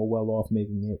are more well off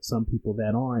making it, some people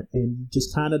that aren't, and you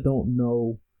just kind of don't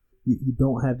know. You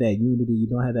don't have that unity, you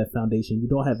don't have that foundation, you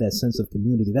don't have that sense of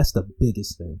community. That's the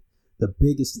biggest thing. The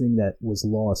biggest thing that was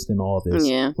lost in all this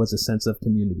was a sense of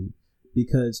community.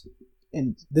 Because,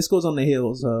 and this goes on the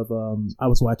heels of, I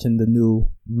was watching the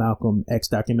new Malcolm X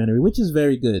documentary, which is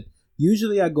very good.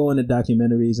 Usually I go into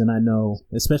documentaries and I know,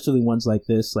 especially ones like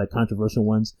this, like controversial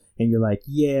ones, and you're like,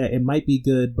 yeah, it might be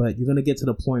good, but you're going to get to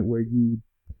the point where you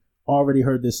already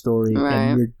heard this story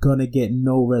and you're going to get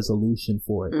no resolution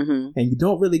for it. And you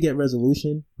don't really get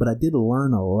resolution, but I did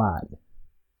learn a lot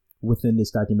within this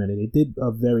documentary. They did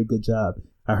a very good job.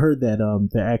 I heard that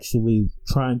they're actually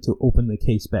trying to open the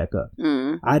case back up.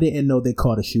 I didn't know they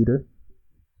caught a shooter.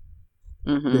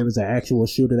 There was an actual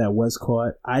shooter that was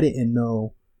caught. I didn't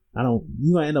know.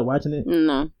 You gonna end up watching it?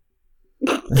 No.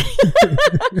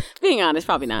 Being honest,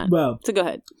 probably not. Well, so go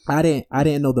ahead. I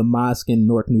didn't know the mosque in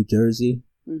Newark, New Jersey.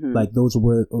 Like those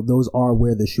are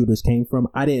where the shooters came from.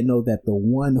 I didn't know that the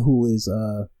one who is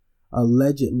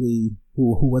allegedly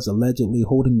who was allegedly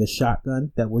holding the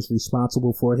shotgun that was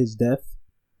responsible for his death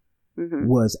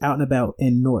was out and about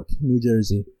in Newark, New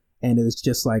Jersey, and it was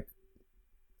just like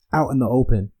out in the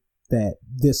open that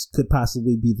this could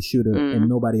possibly be the shooter, and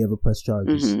nobody ever pressed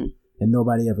charges, and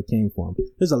nobody ever came for him.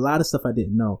 There's a lot of stuff I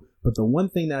didn't know, but the one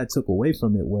thing that I took away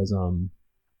from it was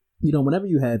whenever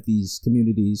you have these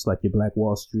communities like your Black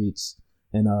Wall Streets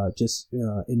and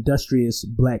industrious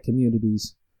Black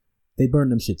communities, they burn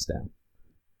them shits down.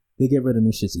 They get rid of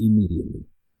them shits immediately,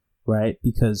 right?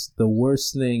 Because the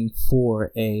worst thing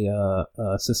for a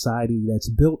society that's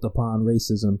built upon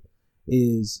racism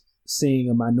is seeing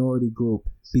a minority group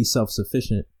be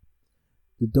self-sufficient.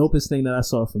 The dopest thing that I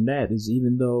saw from that is,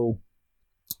 even though,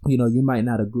 you might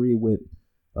not agree with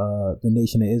the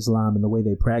Nation of Islam and the way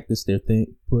they practice their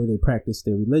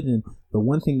religion, the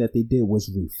one thing that they did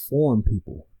was reform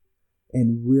people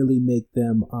and really make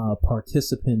them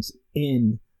participants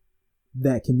in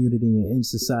that community and in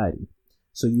society.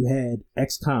 So you had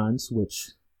ex-cons,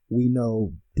 which we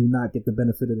know do not get the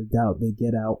benefit of the doubt. They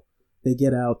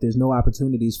get out. There's no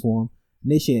opportunities for them.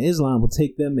 Nation of Islam will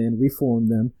take them in, reform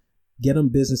them, get them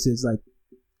businesses. Like,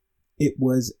 it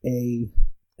was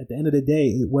at the end of the day,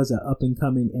 it was an up and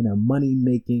coming and a money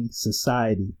making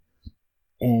society.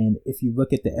 And if you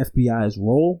look at the FBI's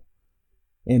role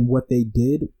and what they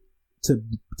did to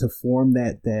form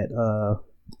that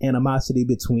animosity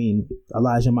between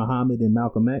Elijah Muhammad and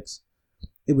Malcolm X,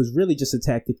 it was really just a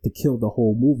tactic to kill the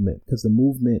whole movement, because the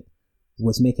movement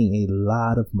was making a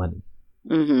lot of money.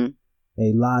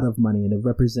 A lot of money, and it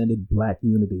represented Black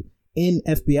unity. In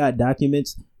FBI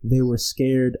documents, they were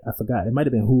scared. I forgot. It might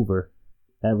have been Hoover,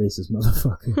 that racist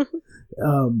motherfucker.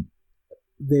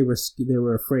 They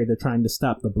were afraid. They're trying to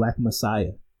stop the Black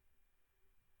Messiah.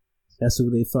 That's who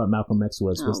they thought Malcolm X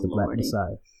was the Black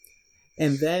Messiah.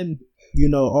 And then,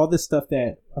 all this stuff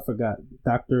that I forgot,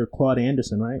 Dr. Claude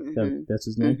Anderson, right? That's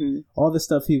his name. All the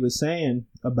stuff he was saying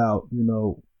about,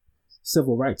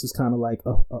 civil rights was kind of like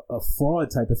a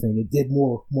fraud type of thing. It did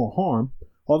more harm.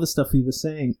 All the stuff he was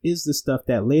saying is the stuff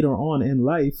that later on in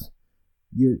life,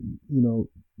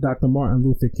 Dr. Martin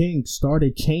Luther King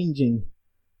started changing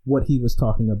what he was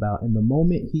talking about. And the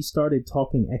moment he started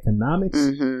talking economics,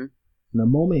 the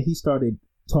moment he started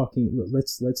talking,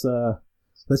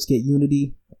 let's get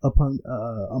unity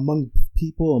among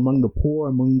people, among the poor,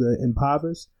 among the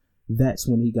impoverished, that's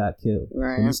when he got killed.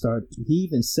 Right. He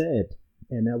even said,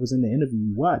 and that was in the interview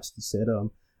you watched, he said,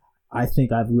 I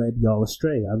think I've led y'all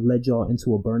astray. I've led y'all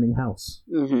into a burning house.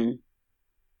 And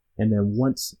then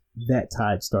once that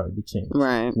tide started to change,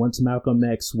 right? Once Malcolm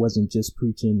X wasn't just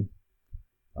preaching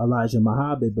Elijah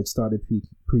Muhammad, but started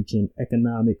preaching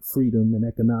economic freedom and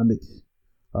economic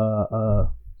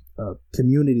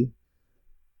community,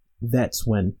 that's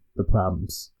when the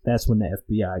problems, that's when the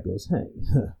FBI goes, hey,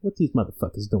 what these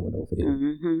motherfuckers doing over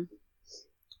here?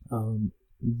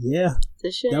 Yeah,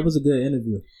 that was a good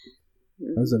interview.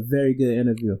 That was a very good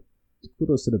interview.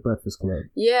 Kudos to the Breakfast Club.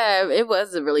 Yeah, it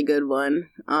was a really good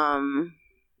one.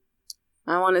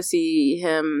 I want to see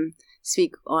him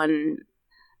speak on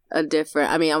I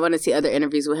want to see other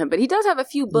interviews with him, but he does have a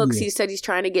few books. Yeah. He said he's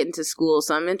trying to get into school,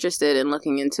 so I'm interested in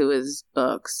looking into his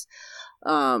books.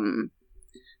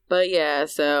 But yeah,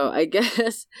 so I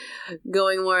guess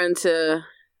going more into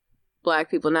Black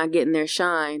people not getting their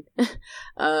shine.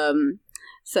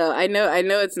 So I know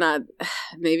it's not,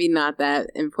 maybe not that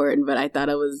important, but I thought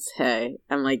it was, hey,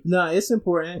 I'm like. No, it's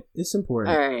important. It's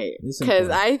important. All right. Because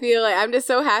I feel like I'm just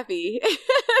so happy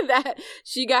that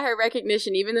she got her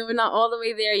recognition, even though we're not all the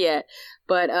way there yet.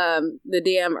 But the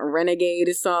damn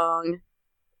Renegade song.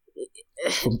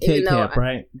 From K-Camp,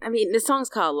 right? I mean, the song's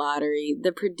called Lottery.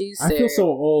 The producer. I feel so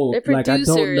old. The producer like, I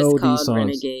don't know is called these songs.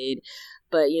 Renegade.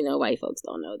 But, white folks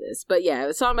don't know this. But yeah, it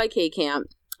was a song by K-Camp.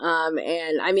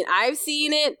 And I mean, I've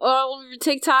seen it all over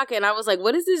TikTok, and I was like,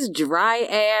 what is this dry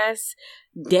ass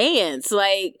dance?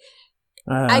 Like,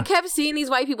 I kept seeing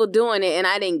these white people doing it, and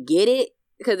I didn't get it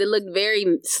because it looked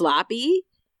very sloppy.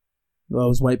 Well, it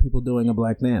was white people doing a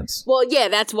black dance. Well, yeah,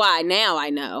 that's why now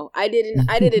I know. I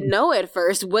didn't know at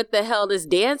first what the hell this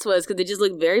dance was because it just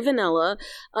looked very vanilla.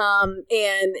 And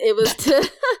it was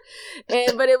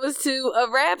but it was to a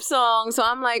rap song. So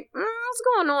I'm like, what's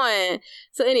going on?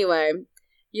 So anyway,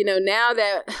 now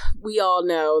that we all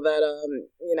know that,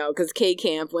 because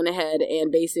K-Camp went ahead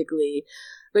and basically,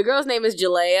 the girl's name is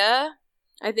Jalea.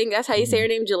 I think that's how you say her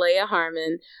name, Jalea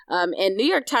Harmon. And New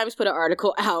York Times put an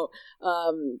article out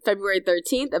February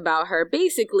 13th about her,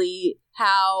 basically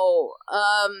how,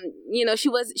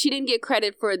 she didn't get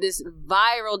credit for this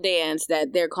viral dance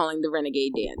that they're calling the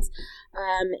Renegade Dance.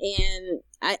 And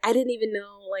I didn't even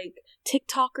know, like,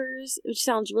 TikTokers, which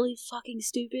sounds really fucking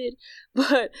stupid,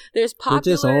 but there's popular.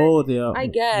 They're just old, yeah. I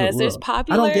guess. There's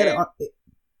popular. I don't get it.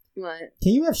 What?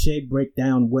 Can you have Shay break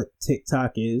down what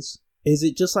TikTok is? Is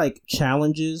it just like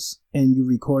challenges and you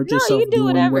record yourself you can do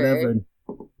doing whatever?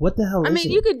 What the hell is it? I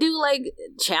mean, you could do like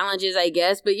challenges, I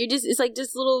guess, but it's like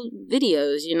just little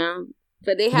videos,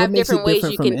 But they have different ways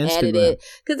you can edit it.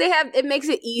 Because it makes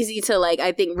it easy to, like,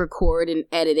 I think, record and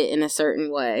edit it in a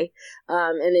certain way.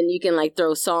 And then you can, like,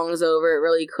 throw songs over it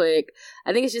really quick.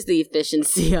 I think it's just the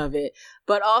efficiency of it.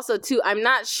 But also, too, I'm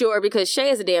not sure because Shay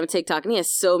has a damn TikTok and he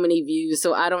has so many views.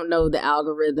 So I don't know the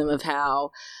algorithm of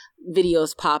how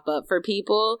videos pop up for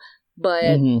people.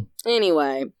 But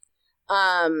anyway,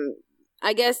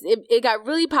 I guess it got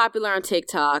really popular on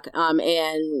TikTok.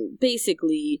 And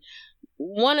basically,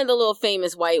 one of the little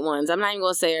famous white ones, I'm not even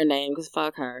going to say her name because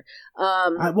fuck her.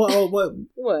 What?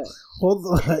 What? Hold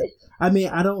on. I mean,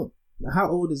 how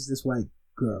old is this white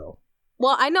girl?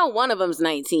 Well, I know one of them's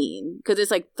 19 because there's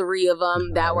like 3 of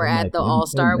them that were at the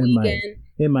All-Star weekend.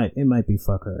 It might be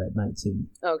fuck her at 19.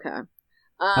 Okay.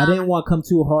 I didn't want to come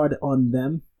too hard on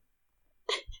them.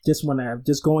 Just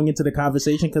going into the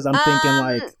conversation because I'm thinking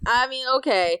like. I mean,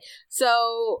 okay. So,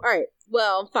 all right.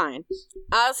 Well, fine.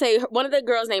 I'll say one of the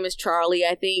girls' name is Charlie,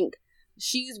 I think.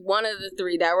 She's one of the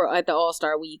 3 that were at the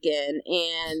All-Star weekend.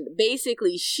 And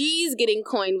basically, she's getting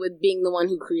coined with being the one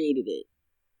who created it.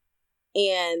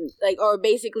 And, or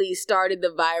basically started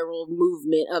the viral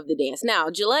movement of the dance. Now,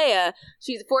 Jalea,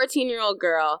 she's a 14-year-old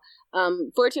girl,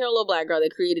 14-year-old little black girl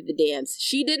that created the dance.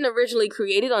 She didn't originally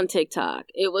create it on TikTok.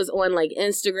 It was on, like,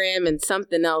 Instagram and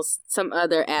something else, some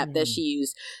other app that she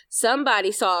used.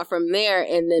 Somebody saw it from there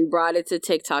and then brought it to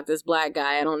TikTok. This black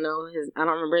guy, I don't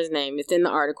remember his name. It's in the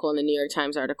article, in the New York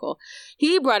Times article.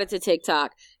 He brought it to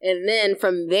TikTok. And then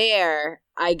from there,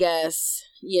 I guess,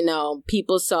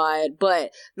 people saw it.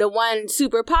 But the one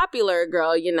super popular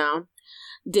girl,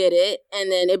 did it,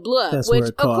 and then it blew up.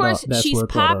 Which, of course, she's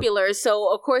popular,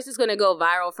 so of course it's going to go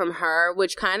viral from her,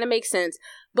 which kind of makes sense.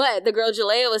 But the girl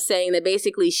Jalea was saying that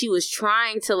basically she was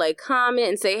trying to, like, comment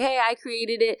and say, hey, I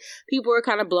created it. People were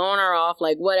kind of blowing her off,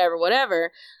 like,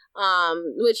 whatever.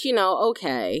 Which,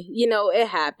 okay. It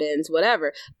happens,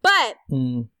 whatever. But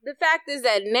the fact is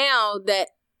that now that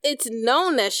it's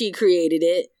known that she created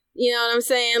it, you know what I'm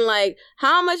saying? Like,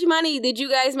 how much money did you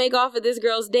guys make off of this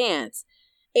girl's dance?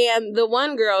 And the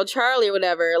one girl, Charlie or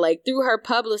whatever, like, through her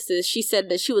publicist, she said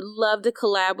that she would love to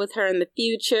collab with her in the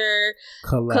future.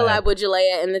 Collab with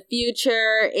Jalea in the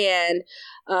future. And,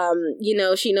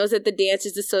 she knows that the dance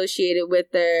is associated with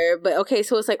her. But, okay,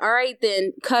 so it's like, all right,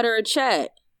 then cut her a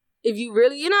check. If you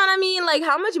really, you know what I mean? Like,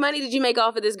 how much money did you make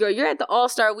off of this girl? You're at the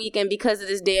All-Star weekend because of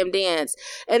this damn dance.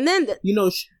 And then...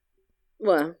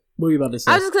 What? What were you about to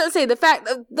say? I was just going to say, the part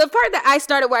that I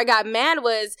started where I got mad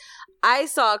was I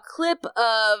saw a clip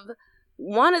of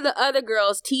one of the other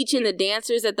girls teaching the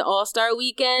dancers at the All-Star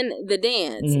weekend the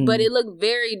dance. But it looked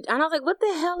and I was like, what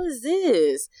the hell is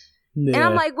this? Yeah. And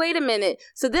I'm like, wait a minute.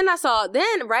 So then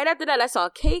right after that, I saw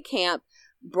K-Camp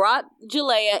brought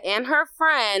Jalea and her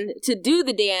friend to do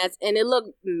the dance, and it looked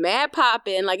mad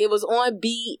popping, like it was on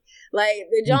beat, like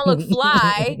the John looked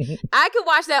fly. I could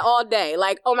watch that all day,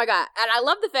 like, oh my god. And I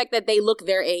love the fact that they look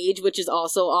their age, which is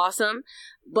also awesome.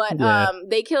 But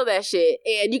they kill that shit,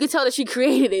 and you can tell that she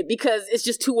created it because it's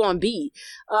just too on beat.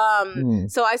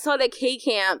 So I saw that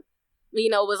K-Camp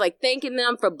was like thanking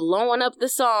them for blowing up the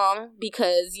song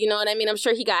because, you know what I mean? I'm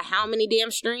sure he got how many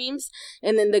damn streams?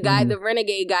 And then the guy, the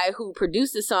Renegade guy who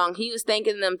produced the song, he was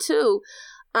thanking them too.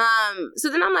 So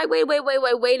then I'm like,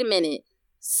 wait a minute.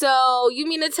 So you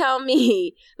mean to tell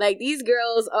me like these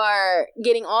girls are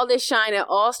getting all this shine at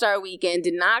All-Star Weekend,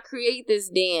 did not create this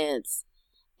dance?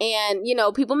 And,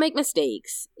 people make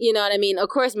mistakes. You know what I mean? Of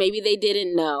course, maybe they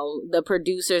didn't know, the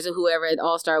producers or whoever at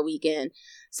All-Star Weekend.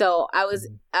 So I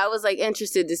was like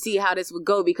interested to see how this would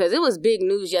go because it was big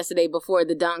news yesterday before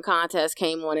the dunk contest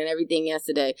came on and everything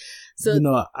yesterday. So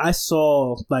I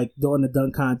saw like during the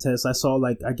dunk contest, I saw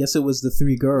like I guess it was the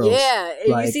 3 girls. Yeah,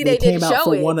 like, you see, they didn't came out show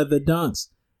for it. one of the dunks,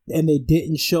 and they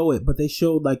didn't show it, but they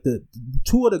showed like the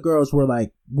 2 of the girls were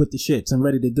like with the shits and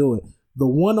ready to do it. The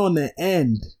one on the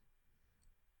end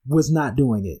was not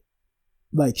doing it.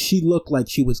 Like, she looked like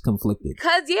she was conflicted.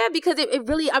 Because it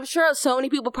really, I'm sure so many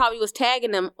people probably was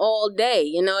tagging them all day.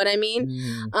 You know what I mean?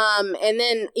 And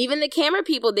then even the camera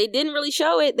people, they didn't really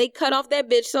show it. They cut off that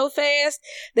bitch so fast.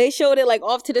 They showed it like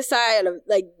off to the side,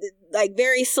 like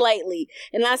very slightly.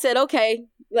 And I said, okay.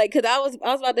 Like, because I was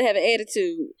about to have an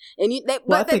attitude. And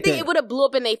it would have blew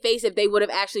up in their face if they would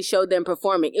have actually showed them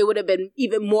performing. It would have been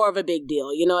even more of a big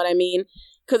deal. You know what I mean?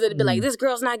 Because it'd be like, this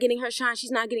girl's not getting her shine.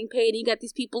 She's not getting paid. And you got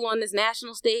these people on this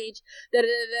national stage.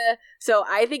 So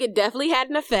I think it definitely had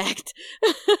an effect.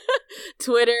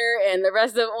 Twitter and the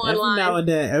rest of online.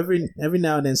 Every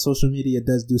now and then, social media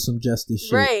does do some justice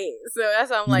shit. Right. So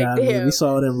that's how I'm like, damn. I mean? We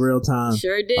saw it in real time.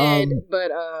 Sure did.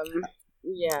 But,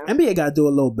 yeah. NBA got to do a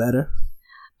little better.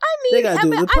 At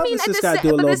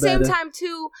the same time,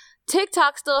 too,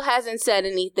 TikTok still hasn't said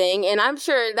anything, and I'm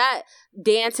sure that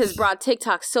dance has brought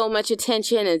TikTok so much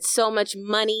attention and so much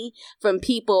money from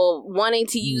people wanting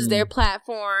to use their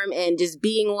platform and just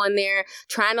being on there,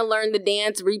 trying to learn the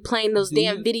dance, replaying those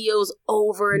damn videos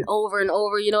over and over and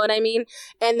over, you know what I mean?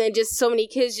 And then just so many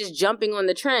kids just jumping on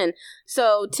the trend.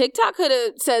 So TikTok could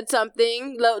have said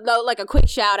something, like a quick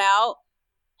shout out.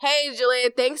 Hey, Julia,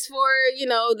 thanks for,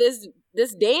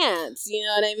 this dance, you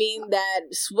know what I mean, that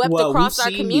swept across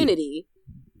our community.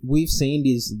 We've seen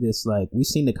we've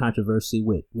seen the controversy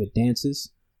with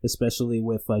dances, especially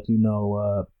with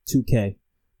 2K.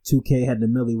 2K had the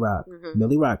Millie Rock.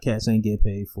 Millie Rock cats ain't get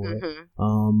paid for it.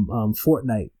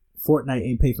 Fortnite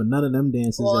ain't paid for none of them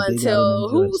dances. Well, that they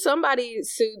until somebody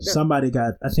sued them. Somebody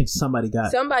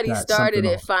started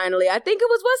it finally. I think it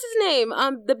was, what's his name?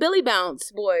 The Billy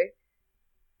Bounce boy.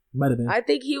 Might have been. I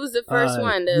think he was the first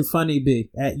one to... YouFunnyB,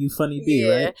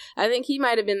 right? I think he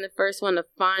might have been the first one to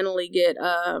finally get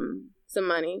some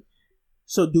money.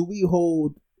 So do we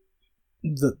hold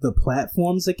the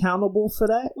platforms accountable for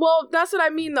that? Well, that's what I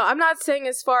mean, though. I'm not saying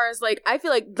as far as, I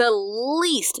feel like the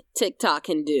least TikTok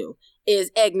can do is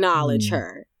acknowledge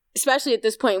her. Especially at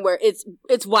this point where it's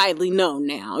widely known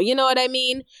now. You know what I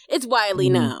mean? It's widely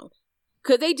known.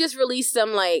 Because they just released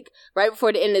some, right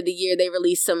before the end of the year, they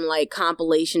released some,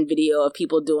 compilation video of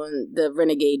people doing the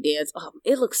Renegade dance. Oh,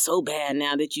 it looks so bad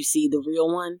now that you see the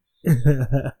real one.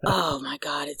 Oh, my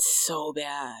God, it's so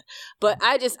bad. But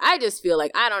I just feel like,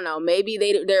 I don't know, maybe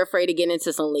they're afraid to get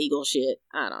into some legal shit.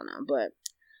 I don't know, but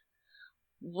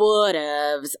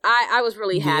whatevs. I was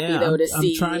really happy, though, to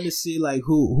see. I'm trying to see,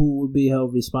 who would be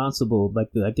held responsible.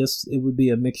 I guess it would be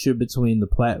a mixture between the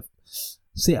platform.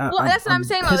 See, that's what I'm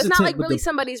saying. It's not like really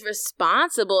somebody's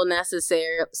responsible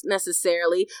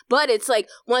necessarily, but it's like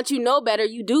once you know better,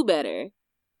 you do better.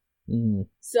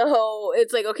 So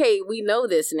it's like, okay, we know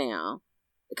this now.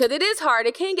 Because it is hard.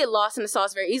 It can get lost in the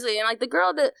sauce very easily. And the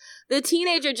girl, the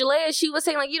teenager, Jalea, she was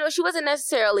saying she wasn't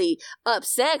necessarily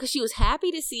upset because she was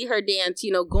happy to see her dance,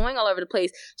 going all over the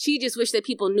place. She just wished that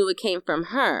people knew it came from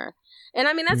her. And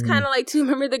I mean, that's kind of too,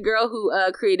 remember the girl who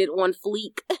created On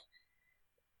Fleek?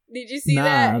 Did you see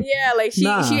that? Yeah,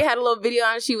 she had a little video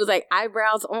on. She was like,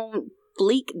 eyebrows on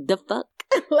fleek, the fuck?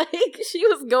 She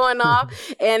was going off.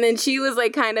 And then she was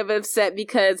kind of upset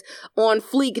because On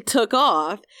Fleek took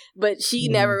off, but she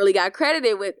never really got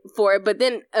credited for it. But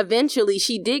then eventually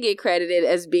she did get credited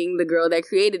as being the girl that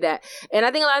created that. And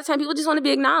I think a lot of times people just want to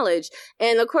be acknowledged.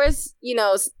 And of course,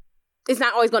 it's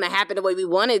not always going to happen the way we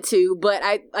want it to. But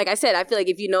like I said, I feel like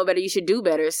if you know better, you should do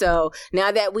better. So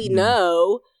now that we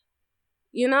know...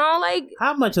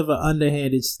 how much of an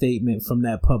underhanded statement from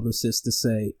that publicist to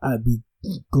say, I'd be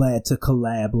glad to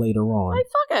collab later on?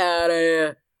 Fuck out of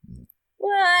here.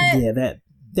 What? Yeah,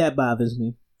 that bothers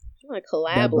me. You want to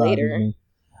collab later? Me.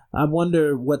 I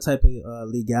wonder what type of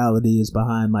legality is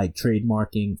behind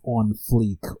trademarking On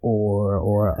Fleek or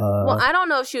Well, I don't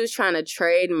know if she was trying to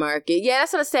trademark it. Yeah,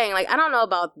 that's what I'm saying. I don't know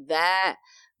about that,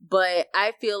 but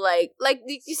I feel like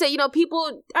you say,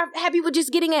 people are happy with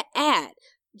just getting an ad.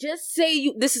 just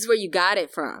say this is where you got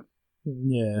it from.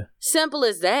 Yeah. Simple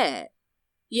as that.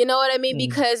 You know what I mean?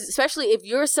 Because especially if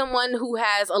you're someone who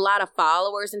has a lot of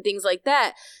followers and things like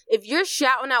that, if you're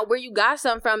shouting out where you got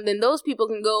something from, then those people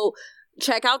can go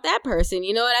check out that person.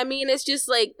 You know what I mean? It's just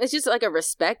like a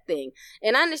respect thing.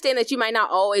 And I understand that you might not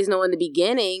always know in the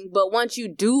beginning, but once you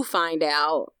do find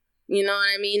out, you know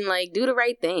what I mean? Like, do the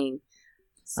right thing.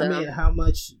 So. I mean, how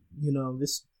much,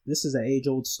 this is an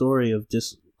age-old story of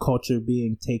just culture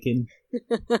being taken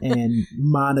and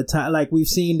monetized. Like, we've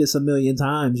seen this a million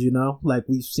times, like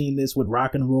we've seen this with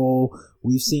rock and roll.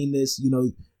 We've seen this,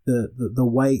 the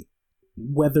white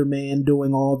weatherman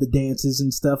doing all the dances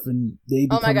and stuff, and they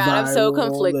become oh my god, I'm so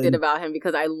conflicted and... about him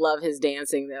because I love his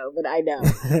dancing though, but I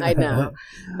know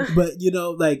but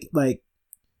like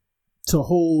to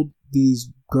hold these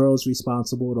girls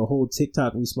responsible, to hold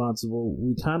TikTok responsible,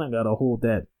 we kind of gotta hold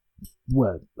that.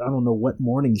 I don't know what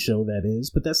morning show that is,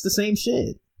 but that's the same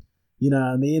shit. You know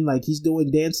what I mean? Like, he's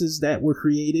doing dances that were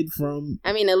created from.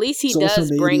 I mean, at least he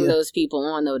does bring those people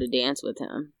on though to dance with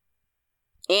him,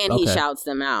 and he shouts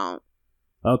them out.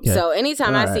 Okay. So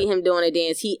anytime I see him doing a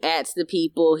dance, he adds the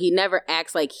people. He never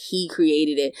acts like he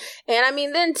created it. And I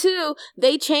mean, then too,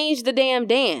 they changed the damn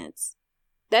dance.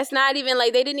 That's not even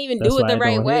like they didn't even do it the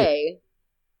right way.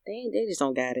 They just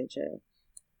don't got it, Joe.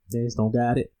 They just don't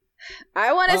got it.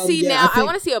 I want to see now. I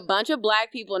want to see a bunch of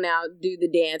black people now do the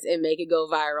dance and make it go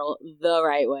viral the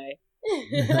right way.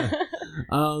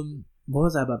 What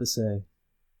was I about to say?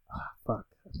 Oh, fuck,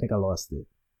 I think I lost it.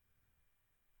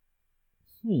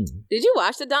 Did you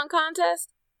watch the dunk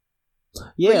contest?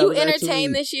 Yeah. Were you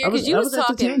entertained this year? Because you was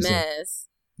talking mess.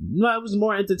 No, it was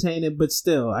more entertaining, but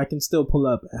still, I can still pull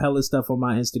up hella stuff on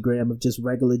my Instagram of just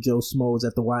regular Joe Smoes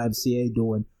at the YMCA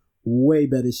doing way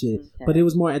better shit. Okay. But it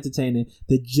was more entertaining.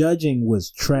 The judging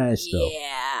was trash, though.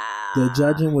 Yeah. The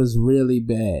judging was really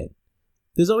bad.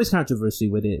 There's always controversy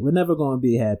with it. We're never going to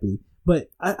be happy.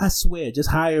 But I swear, just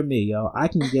hire me, yo. I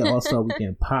can get All-Star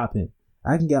Weekend popping.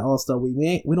 I can get All-Star Week.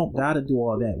 We don't gotta do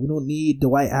all that. We don't need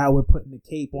Dwight Howard putting the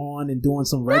cape on and doing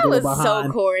some regular behind. That was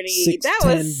so corny. That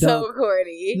was so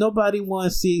corny. Nobody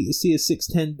wants to see a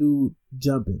 6'10" dude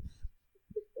jumping.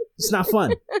 It's not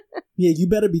fun. Yeah, you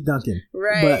better be dunking.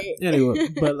 Right. But anyway,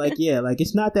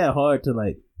 it's not that hard to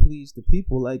like please the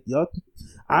people. Like, y'all,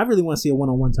 I really want to see a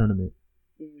one-on-one tournament.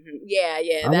 Mm-hmm. Yeah.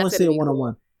 I want to see a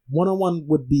one-on-one. One-on-one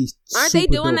would be. Aren't they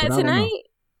doing that tonight?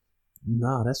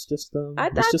 No, that's just the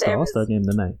All-Star game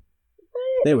tonight.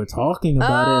 What? They were talking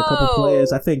about it. A couple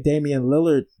players. I think Damian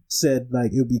Lillard said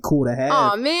like it would be cool to have.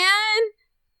 Oh man,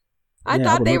 I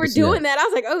thought they were doing that. I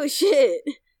was like, oh shit.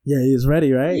 Yeah, he was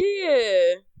ready, right?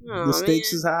 Yeah. The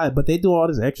stakes is high, but they do all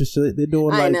this extra shit. They're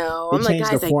doing like they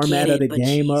changed the format of the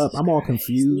game up. I'm all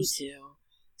confused. Me too.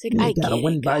 It's like, you gotta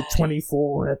win by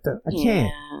 24 at the. I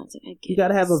can't. You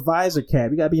gotta have a visor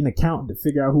cap. You gotta be an accountant to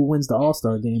figure out who wins the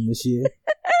All-Star game this year.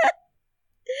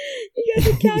 You got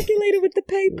to calculate it with the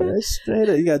paper. That's straight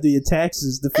up. You got to do your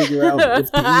taxes to figure out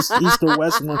if the East or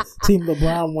West one, Team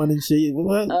LeBron won and shit.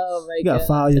 What? Oh my god! You got to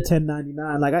file your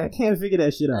 1099. Like, I can't figure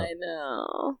that shit out. I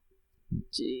know.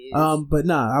 Jeez. But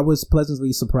nah, I was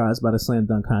pleasantly surprised by the slam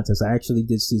dunk contest. I actually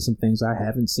did see some things I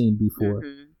haven't seen before.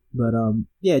 Mm-hmm. But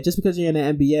yeah, just because you're in the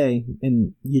NBA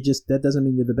and that doesn't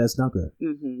mean you're the best dunker.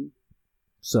 Mm-hmm.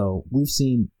 So we've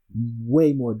seen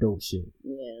way more dope shit.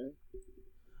 Yeah.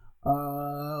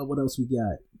 What else we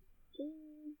got?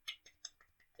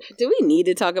 Do we need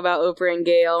to talk about Oprah and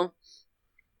Gayle?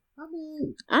 I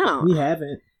mean, we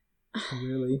haven't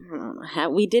really.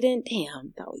 We didn't?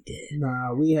 Damn, thought we did.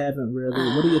 Nah, we haven't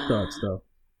really. What are your thoughts, though?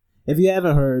 If you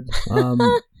haven't heard,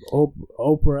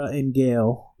 Oprah and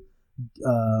Gayle,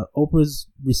 Oprah's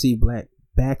received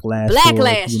BlackLash.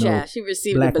 BlackLash, yeah. She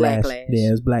received the BlackLash.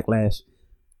 Yeah, it's BlackLash.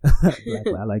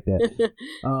 I like that.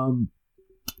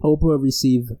 Oprah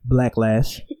received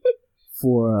BlackLash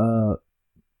for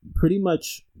pretty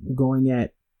much going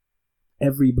at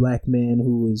every black man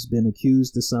who has been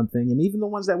accused of something, and even the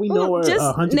ones that we know are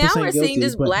 100% guilty. Now we're seeing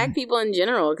just black people in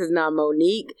general, because now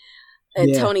Monique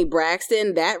and Toni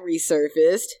Braxton, that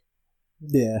resurfaced.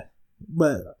 Yeah,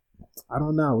 but I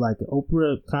don't know. Like,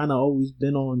 Oprah kind of always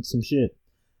been on some shit.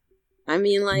 I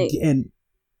mean, like, and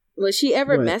was she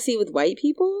ever messy with white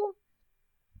people?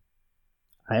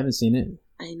 I haven't seen it.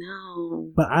 I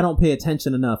know. But I don't pay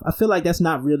attention enough. I feel like that's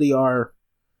not really our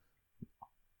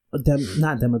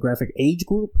not demographic, age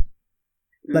group.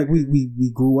 Mm-hmm. Like,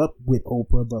 we grew up with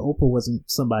Oprah, but Oprah wasn't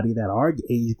somebody that our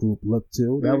age group looked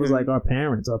to. That was like our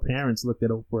parents. Our parents looked at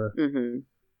Oprah. Mm-hmm.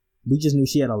 We just knew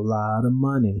she had a lot of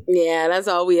money. Yeah, that's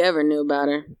all we ever knew about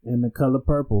her. And the color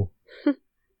purple.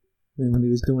 And when he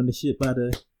was doing the shit by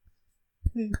the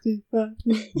You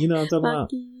know what I'm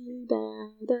talking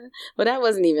about? But that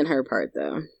wasn't even her part,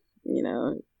 though. You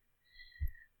know.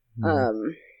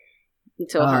 You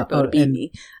told Harpo to beat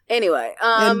me. Anyway,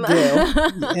 and Gail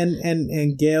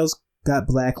and Gail's got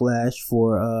BlackLash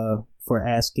for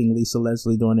asking Lisa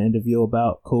Leslie during an interview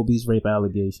about Kobe's rape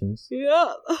allegations.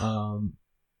 Yeah.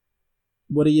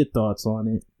 What are your thoughts on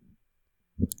it?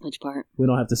 Which part? We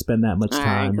don't have to spend that much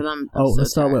time. Right, I'm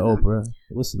let's start with Oprah.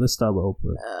 Let's start with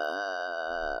Oprah.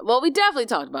 Well, we definitely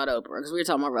talked about Oprah because we were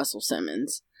talking about Russell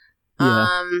Simmons.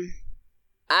 Yeah.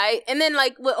 And then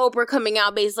like with Oprah coming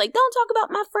out, basically like, don't talk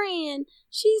about my friend.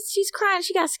 She's crying.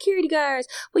 She got security guards.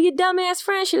 Well, your dumbass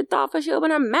friend should have thought first she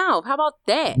opened her mouth. How about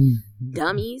that,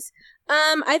 dummies?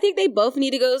 I think they both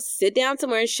need to go sit down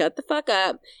somewhere and shut the fuck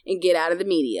up and get out of the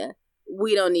media.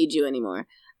 We don't need you anymore.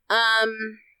 I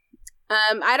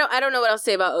don't know what else to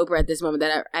say about Oprah at this moment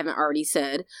that I haven't already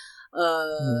said.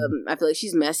 I feel like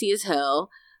she's messy as hell.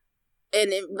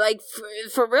 And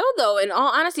for real though, in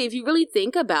all honesty, if you really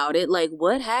think about it, like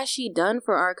what has she done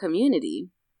for our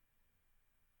community?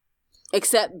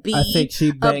 Except be a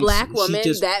black woman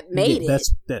that made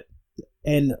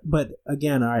it. But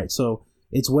again, all right, so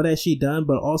it's what has she done,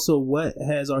 but also what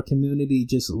has our community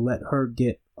just let her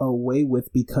get away with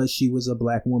because she was a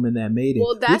black woman that made it.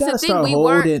 Well, that's the thing. We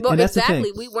weren't. Well,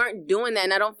 exactly. We weren't doing that,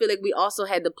 and I don't feel like we also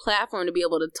had the platform to be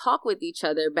able to talk with each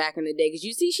other back in the day. Because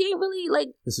you see, she ain't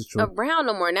really this is true. Around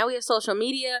no more. Now we have social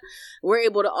media. We're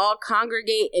able to all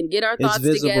congregate and get our thoughts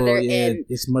together. Yeah, and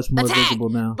it's much more visible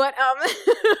now. But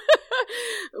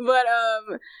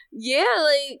yeah,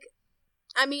 like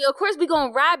I mean, of course we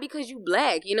gonna ride because you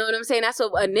black. You know what I'm saying? That's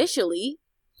what initially.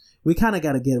 We kind of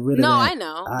got to get rid of that. No, I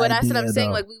know. But that's what I'm saying.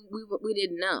 Like, we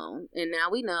didn't know. And now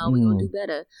we know. We're going to do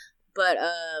better. But,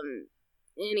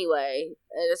 anyway,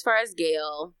 as far as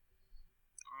Gail,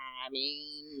 I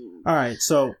mean... All right,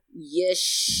 so... You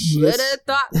should have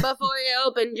thought before you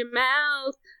opened your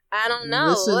mouth. I don't know.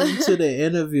 Listening to the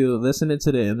interview,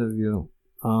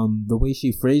 the way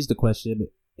she phrased the question,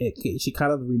 she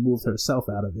kind of removed herself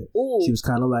out of it. Ooh. She was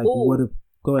kind of like, what if...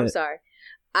 Go ahead. I'm sorry.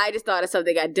 I just thought of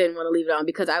something I didn't want to leave it on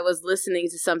because I was listening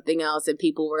to something else and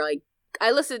people were like,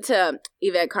 I listened to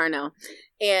Yvette Carnell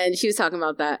and she was talking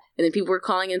about that and then people were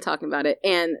calling and talking about it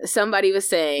and somebody was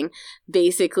saying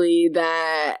basically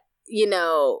that, you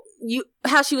know,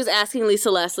 how she was asking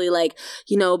Lisa Leslie, like,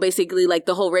 you know, basically like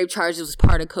the whole rape charges was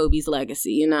part of Kobe's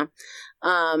legacy, you know?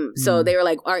 So they were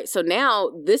like, all right, so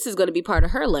now this is going to be part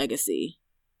of her legacy.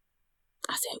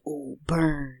 I said, ooh,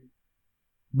 burn.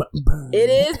 It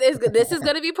is. This is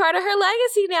going to be part of her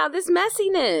legacy now. This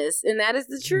messiness, and that is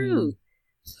the truth.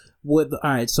 All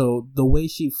right. So the way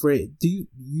she phrased, you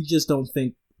just don't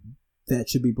think that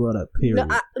should be brought up? Period.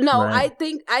 No, right?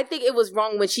 I think it was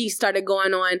wrong when she started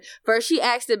going on. First, she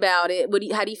asked about it.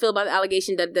 How do you feel about the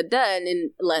allegation? And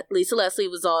then Lisa Leslie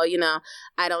was all, you know,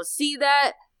 I don't see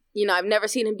that. You know, I've never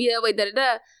seen him be that way,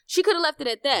 She could have left it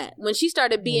at that. When she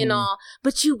started being all,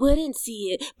 but you wouldn't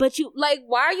see it. But you, like,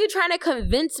 why are you trying to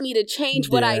convince me to change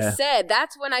what I said?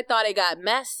 That's when I thought it got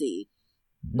messy.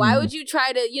 Why would you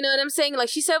try to, you know what I'm saying? Like,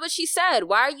 she said what she said.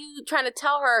 Why are you trying to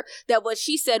tell her that what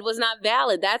she said was not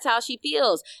valid? That's how she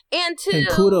feels. And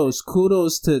kudos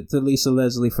to Lisa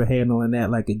Leslie for handling that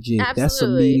like a G. Absolutely. That's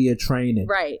some media training.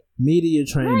 Right. Media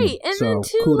training. Right. And so, then,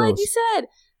 too, kudos. Like you said,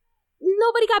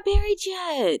 nobody got buried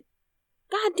yet.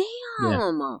 God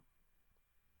damn. Yeah.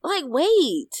 Like,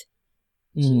 wait.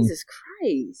 Jesus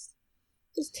Christ.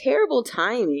 Just terrible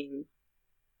timing.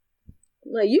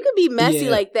 Like, you could be messy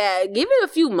like that. Give it a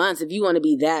few months if you want to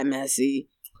be that messy.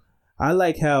 I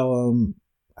like how,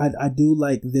 I do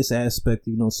like this aspect,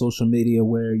 you know, social media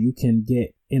where you can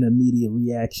get an immediate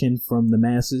reaction from the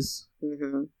masses.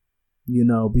 Mm-hmm. You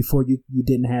know, before you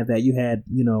didn't have that. You had,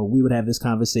 you know, we would have this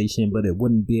conversation, but it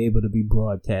wouldn't be able to be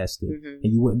broadcasted. Mm-hmm.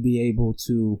 And you wouldn't be able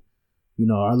to, you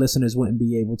know, our listeners wouldn't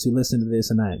be able to listen to this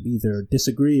and not either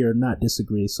disagree or not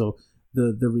disagree. So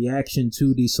the reaction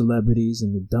to these celebrities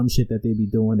and the dumb shit that they be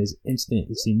doing is instant.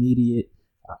 It's immediate.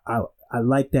 I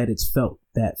like that it's felt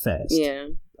that fast. Yeah.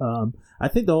 I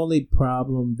think the only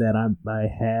problem that I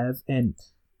have and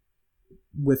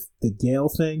with the Gail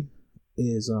thing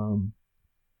is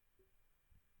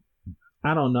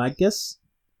I don't know. I guess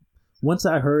once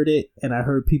I heard it and I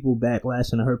heard people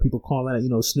backlash and I heard people calling it, you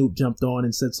know, Snoop jumped on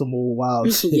and said some old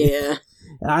wild shit. Yeah.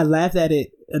 I laughed at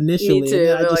it initially. Me too.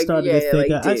 And I just started to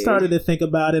think. I started to think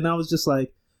about it, and I was just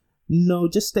like, no,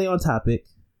 just stay on topic.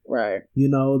 Right. You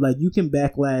know, like you can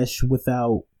backlash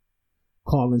without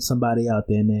calling somebody out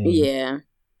their name. Yeah.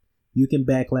 You can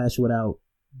backlash without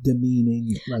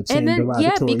demeaning, like saying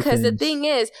derogatory things. Yeah, because the thing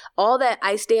is, all that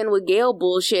I stand with Gail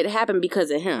bullshit happened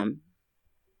because of him.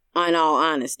 In all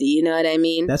honesty, you know what I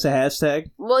mean? That's a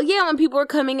hashtag? Well, yeah, when people were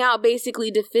coming out basically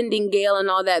defending Gayle and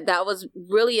all that, that was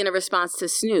really in a response to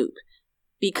Snoop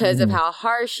because of how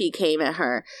harsh he came at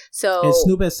her. So, and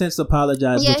Snoop has since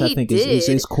apologized, which I think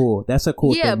is cool. That's a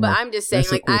cool thing. Yeah, but I'm just saying,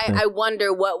 like, I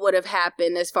wonder what would have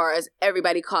happened as far as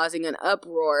everybody causing an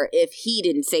uproar if he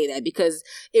didn't say that, because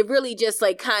it really just,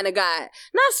 like, kind of got,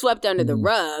 not swept under the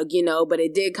rug, you know, but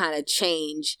it did kind of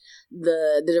change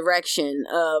the direction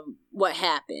of what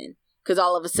happened. Because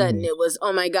all of a sudden it was,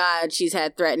 oh my God, she's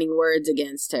had threatening words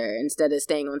against her instead of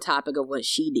staying on topic of what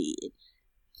she did.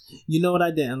 You know what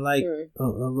I didn't like a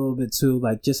little bit too?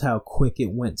 Like just how quick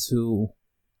it went to,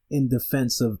 in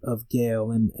defense of Gayle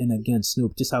and against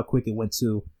Snoop, just how quick it went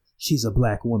to, she's a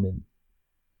black woman.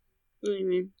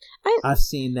 I've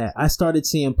seen that. I started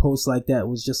seeing posts like that. It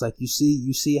was just like, you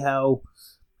see how,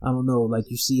 I don't know, like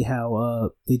you see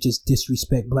how they just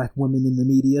disrespect black women in the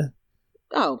media.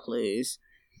 Oh, please.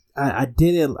 I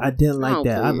didn't like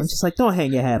that. I'm just like, don't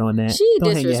hang your hat on that. She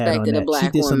don't disrespected a black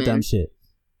woman. She did some dumb shit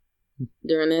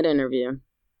during that interview.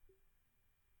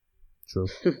 True.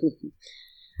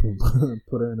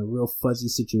 Put her in a real fuzzy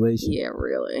situation. Yeah,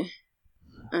 really.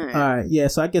 All right. Yeah,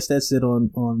 so I guess that's it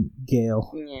on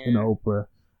Gayle and Oprah.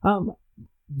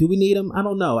 Do we need them? I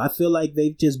don't know. I feel like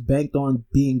they've just banked on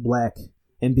being black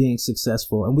and being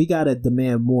successful, and we gotta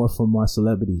demand more from our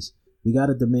celebrities. We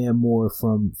gotta demand more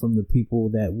from the people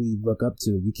that we look up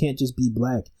to. You can't just be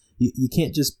black. You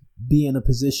can't just be in a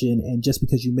position and just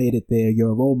because you made it there,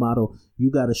 you're a role model. You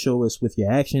got to show us with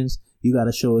your actions. You got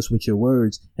to show us with your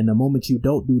words. And the moment you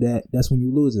don't do that, that's when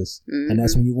you lose us. And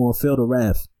that's when you're going to feel the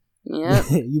wrath. Yeah.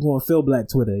 You're going to feel Black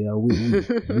Twitter, yo.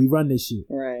 We run this shit.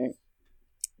 Right.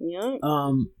 Yeah.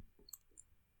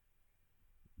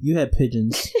 You had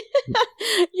pigeons.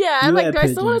 Yeah, I'm like, do I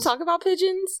still want to talk about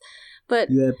pigeons? But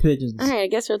you had pigeons. All right, I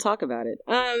guess we'll talk about it.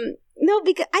 No,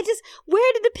 because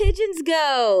where did the pigeons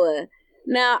go?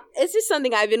 Now, it's just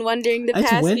something I've been wondering the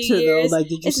past few years. Though. Like,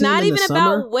 did you it's see not them in even the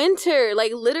summer? about winter.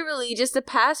 Like, literally, just the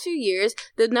past few years,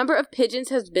 the number of pigeons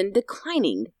has been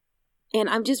declining. And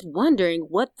I'm just wondering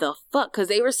what the fuck, because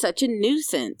they were such a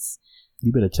nuisance.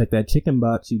 You better check that chicken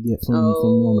box you get from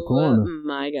on the corner. Oh,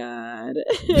 my God.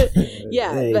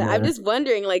 Yeah, hey, but man. I'm just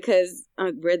wondering, like, because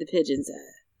where are the pigeons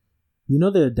at? You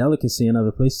know, they're a delicacy in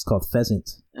other places called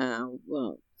pheasant. Oh,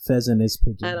 well. Pheasant is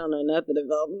pigeon. I don't know nothing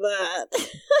about that.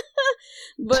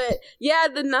 But yeah,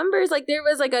 the numbers, like there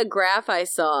was like a graph I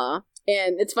saw,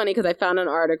 and it's funny because I found an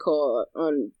article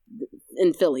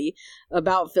in Philly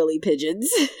about Philly pigeons.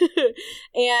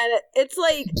 And it's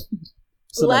like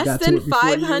so less than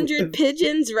 500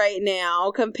 pigeons right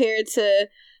now compared to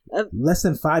less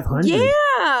than 500.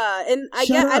 Yeah. And I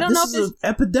don't know if it's an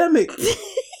epidemic.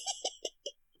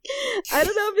 I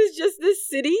don't know if it's just this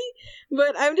city,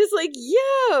 but I'm just like,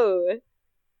 yo,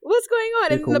 what's going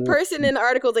on? And the person in the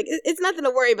article is like, it's nothing to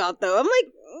worry about, though. I'm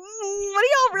like, what are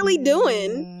y'all really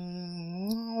doing?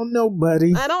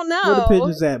 Nobody. I don't know. Where the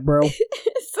pigeons at, bro?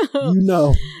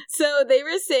 So they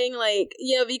were saying, like,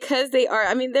 you know, because they are,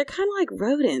 I mean, they're kind of like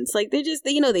rodents. Like, they're just,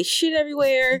 they shit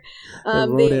everywhere.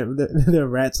 They're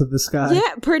rats of the sky.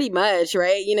 Yeah, pretty much,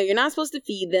 right? You know, you're not supposed to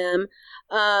feed them.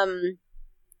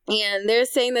 And they're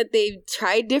saying that they've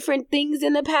tried different things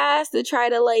in the past to try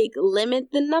to, like,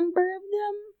 limit the number of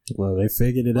them. Well, they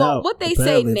figured it out. What they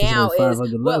say now is,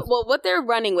 what they're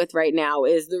running with right now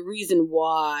is the reason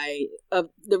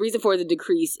for the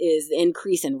decrease is the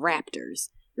increase in raptors.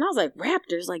 And I was like,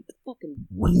 raptors? Like, the fucking...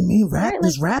 What do you mean,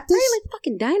 raptors? Right? Like, raptors? Right, like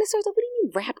fucking dinosaurs? Like, what do you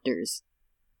mean raptors?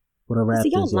 What are raptors?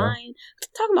 See, y'all lying.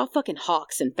 Talking about fucking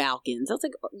hawks and falcons. I was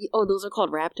like, oh, those are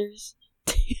called raptors?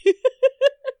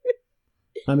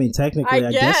 I mean, technically,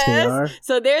 I guess they are.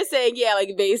 So they're saying, yeah, like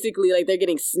basically, like they're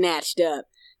getting snatched up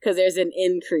because there's an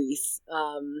increase.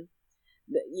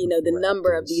 The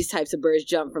number of these types of birds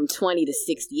jumped from 20 to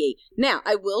 68. Now,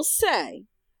 I will say,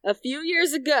 a few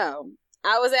years ago,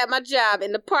 I was at my job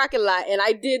in the parking lot and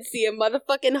I did see a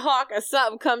motherfucking hawk or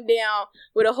something come down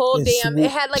with a whole it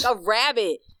had like a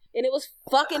rabbit. And it was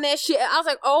fucking that shit. I was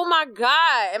like, oh my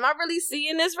God, am I really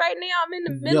seeing this right now? I'm in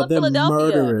the middle of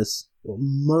Philadelphia.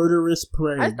 Murderous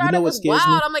prey. I thought it was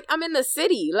wild. I'm like, I'm in the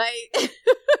city. Like,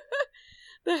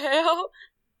 the hell?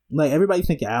 Like, everybody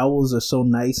think owls are so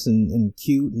nice and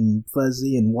cute and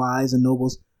fuzzy and wise and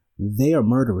nobles. They are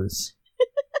murderers.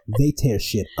 They tear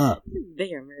shit up.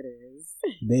 They are murderers.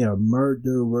 They are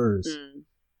murderers.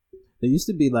 There used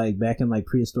to be, like, back in, like,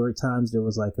 prehistoric times, there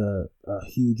was, like, a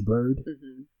huge bird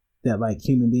that, like,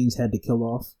 human beings had to kill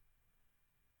off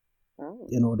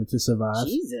in order to survive.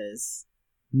 Jesus.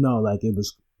 No, like, it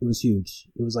was huge.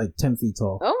 It was, like, 10 feet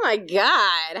tall. Oh, my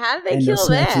God. How did they kill that? And they'll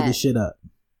snatch you the shit up.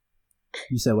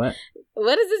 You said what?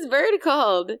 What is this bird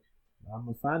called? I'm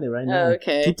gonna find it right now. Oh,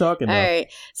 okay. Keep talking. All right.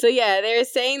 So yeah, they're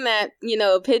saying that,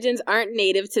 pigeons aren't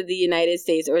native to the United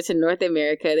States or to North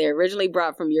America. They're originally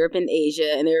brought from Europe and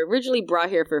Asia, and they're originally brought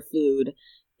here for food.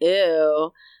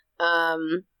 Ew.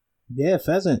 Yeah,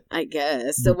 pheasant. I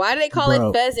guess. So why do they call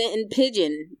it pheasant and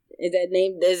pigeon?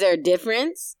 Is there a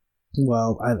difference?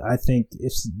 Well, I think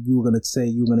if you were gonna say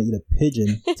you were gonna eat a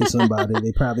pigeon to somebody,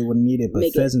 they probably wouldn't eat it.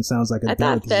 But pheasant sounds like a delicacy.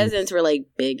 I thought pheasants were like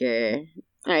bigger.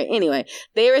 All right. Anyway,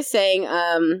 they were saying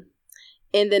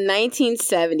in the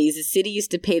 1970s, the city used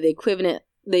to pay the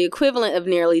equivalent of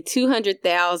nearly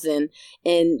 $200,000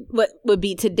 in what would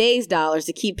be today's dollars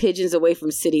to keep pigeons away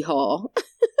from City Hall.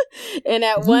 And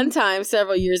at one time,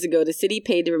 several years ago, the city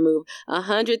paid to remove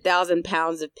 100,000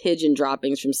 pounds of pigeon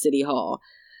droppings from City Hall.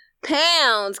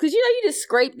 Pounds, because you just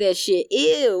scrape that shit.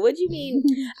 Ew, what do you mean?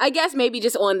 I guess maybe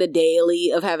just on the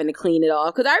daily of having to clean it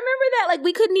off. Because I remember that,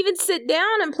 we couldn't even sit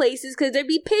down in places because there'd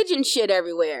be pigeon shit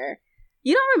everywhere.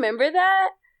 You don't remember that?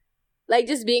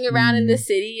 Just being around in the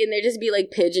city and there'd just be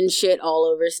pigeon shit all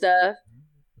over stuff.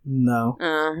 No.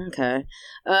 Oh, okay.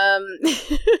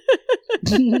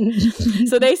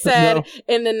 So they said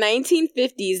in the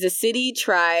 1950s, the city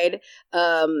tried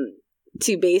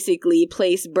to basically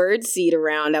place bird seed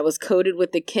around that was coated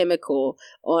with the chemical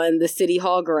on the City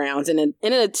Hall grounds in an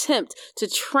attempt to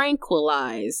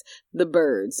tranquilize the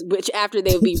birds, which after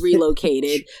they would be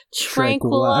relocated,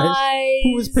 tranquilize.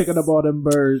 Who was picking up all them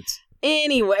birds?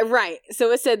 Anyway, right. So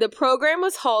it said the program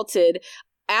was halted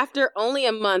after only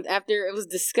a month after it was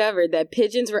discovered that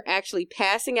pigeons were actually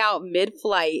passing out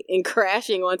mid-flight and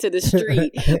crashing onto the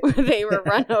street where they were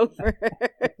run over.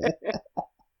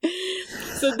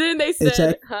 So then they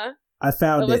said, I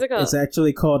found it. It's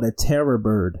actually called a terror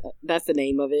bird. That's the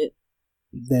name of it.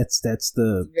 That's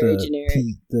the very generic.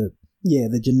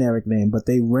 The generic name, but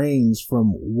they range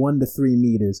from 1 to 3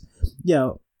 meters.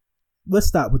 Yo, let's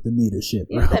stop with the meter shit,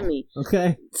 bro. What does that mean?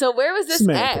 Okay. So where was this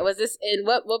at? Was this in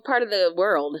what part of the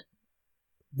world?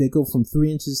 They go from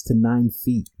 3 inches to 9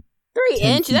 feet. 3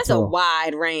 inches? That's tall. A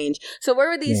wide range. So where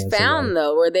were these found,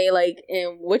 though? Were they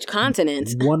in which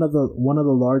continent? One of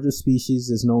the largest species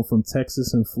is known from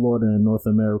Texas and Florida in North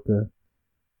America.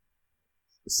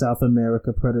 South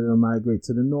America, predator migrate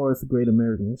to the north. Great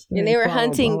American Eastern. And they were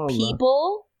hunting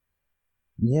people?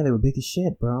 Yeah, they were big as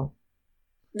shit, bro.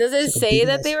 Does it say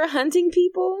that they were hunting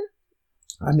people?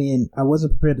 I mean, I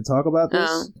wasn't prepared to talk about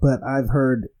this, but I've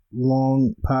heard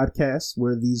long podcasts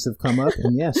where these have come up,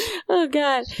 and yes. Oh,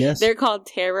 God. Yes. They're called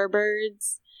terror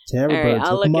birds? Terror birds.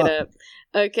 I'll look it up.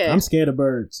 Okay. I'm scared of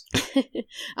birds.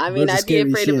 I mean, I'd be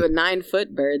afraid of a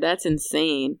 9-foot bird. That's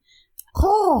insane.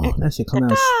 Oh, that shit come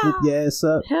out and swoop your ass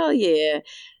up. Hell yeah.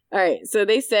 All right. So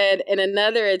they said in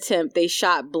another attempt, they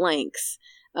shot blanks.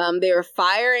 They were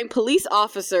firing police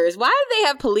officers. Why did they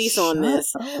have police on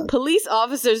this? Police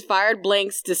officers fired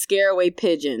blanks to scare away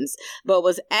pigeons, but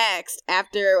was axed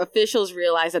after officials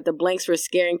realized that the blanks were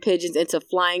scaring pigeons into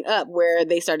flying up, where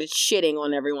they started shitting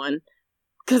on everyone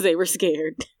because they were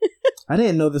scared. I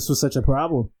didn't know this was such a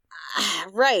problem.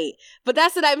 Right. But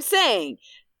that's what I'm saying.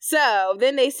 So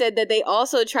then they said that they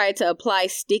also tried to apply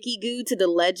sticky goo to the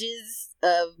ledges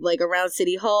of around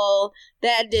City Hall.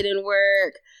 That didn't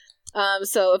work.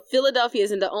 So Philadelphia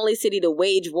isn't the only city to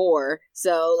wage war.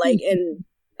 So in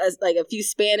a few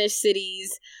Spanish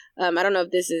cities, I don't know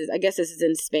if I guess this is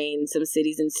in Spain. Some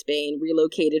cities in Spain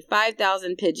relocated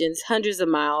 5,000 pigeons hundreds of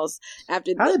miles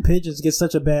after. How did pigeons get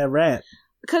such a bad rap?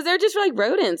 Because they're just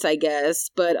rodents, I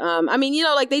guess. But I mean,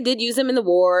 they did use them in the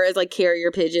war as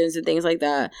carrier pigeons and things like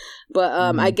that.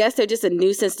 But I guess they're just a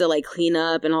nuisance to clean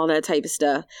up and all that type of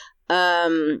stuff.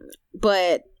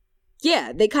 But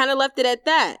yeah, they kind of left it at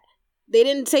that. They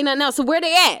didn't say nothing else. So where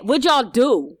they at? What'd y'all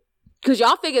do? Because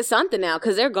y'all figured something out,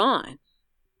 because they're gone.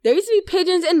 There used to be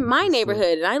pigeons in my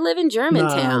neighborhood, and I live in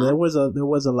Germantown. There was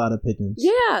a lot of pigeons.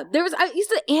 Yeah, I used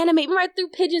to animate. Remember, I threw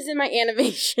pigeons in my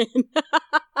animation.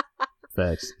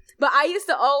 Facts. But I used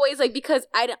to always, because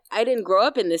I didn't grow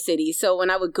up in the city, so when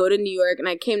I would go to New York and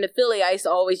I came to Philly, I used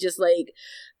to always just,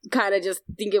 kind of just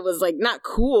think it was, not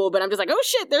cool, but I'm just oh,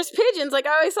 shit, there's pigeons, I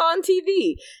always saw on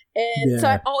TV. And so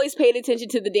I always paid attention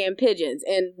to the damn pigeons.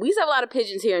 And we used to have a lot of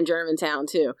pigeons here in Germantown,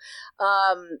 too.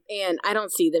 And I don't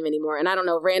see them anymore. And I don't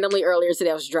know, randomly earlier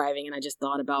today I was driving and I just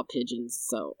thought about pigeons.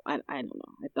 So I don't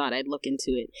know. I thought I'd look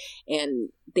into it. And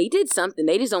they did something.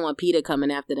 They just don't want PETA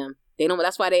coming after them. They don't.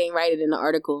 That's why they ain't write it in the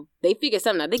article. They figured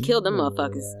something out. They killed them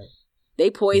motherfuckers. Yeah.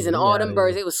 They poisoned all them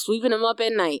birds. They was sweeping them up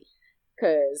at night.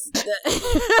 Because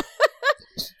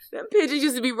them pigeons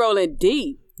used to be rolling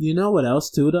deep. You know what else,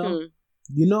 too, though?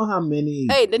 You know how many...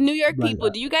 Hey, the New York people,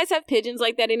 do you guys have pigeons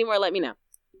like that anymore? Let me know.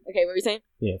 Okay, what were you saying?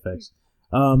 Yeah, thanks.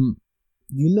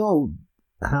 You know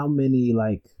how many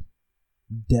like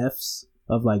deaths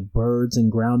of like birds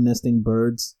and ground nesting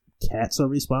birds cats are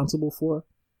responsible for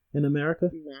in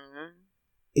America? Nah.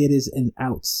 It is an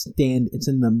outstanding. It's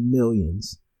in the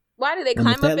millions. Why do they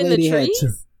climb up in the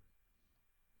trees?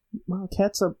 Well,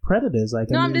 cats are predators. Like,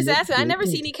 no, I'm just asking. I never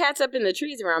see any cats up in the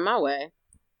trees around my way.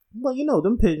 Well, you know,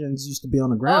 them pigeons used to be on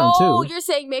the ground too. Oh, you're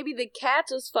saying maybe the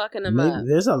cats was fucking them up.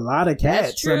 There's a lot of cats.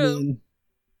 That's true. I mean,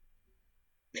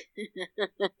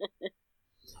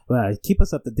 well, keep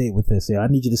us up to date with this. Yeah, I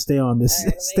need you to stay on this.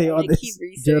 Right, stay on this,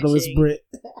 journalist Brit.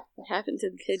 What happened to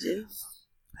the pigeons?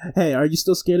 Hey, are you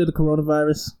still scared of the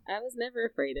coronavirus? I was never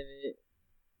afraid of it.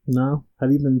 No,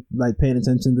 have you been like paying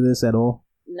attention to this at all?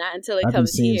 Not until it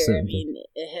comes here. I mean,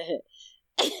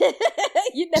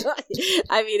 you know,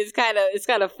 I mean, it's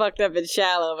kind of fucked up and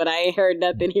shallow, but I ain't heard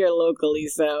nothing here locally,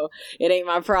 so it ain't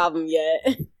my problem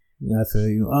yet. Yeah, I feel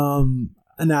you.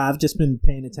 Nah, I've just been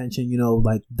paying attention. You know,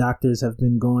 like doctors have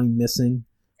been going missing.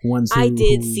 I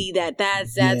did see that.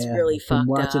 That's really fucked up.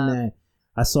 Watching that,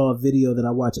 I saw a video that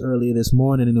I watched earlier this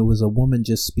morning, and it was a woman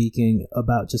just speaking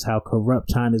about just how corrupt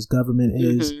China's government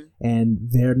is, and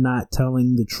they're not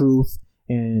telling the truth.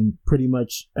 And pretty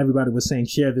much everybody was saying,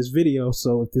 share this video.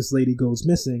 So if this lady goes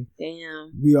missing,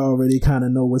 damn, we already kind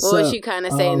of know what's up. Was she kind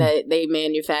of saying that they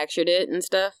manufactured it and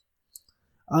stuff?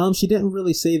 She didn't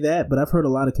really say that, but I've heard a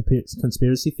lot of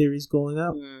conspiracy theories going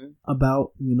up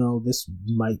about, you know, this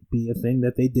might be a thing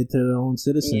that they did to their own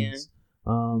citizens.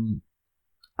 Yeah.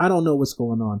 I don't know what's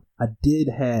going on. I did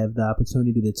have the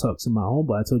opportunity to talk to my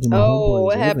homeboy. I told you my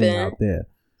homeboy is living out there.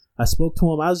 I spoke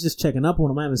to him. I was just checking up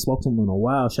on him. I haven't spoken to him in a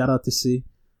while. Shout out to C.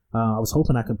 I was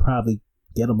hoping I could probably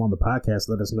get him on the podcast,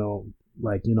 let us know,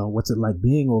 like, you know, what's it like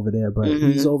being over there. But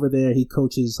he's over there. He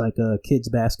coaches like kids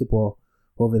basketball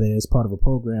over there as part of a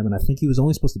program. And I think he was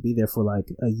only supposed to be there for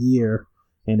like a year.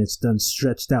 And it's done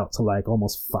stretched out to like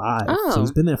almost 5. Oh. So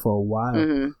he's been there for a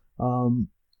while.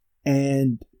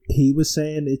 And he was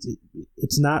saying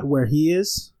it's not where he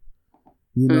is.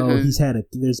 You know,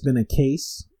 there's been a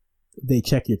case. They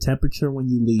check your temperature when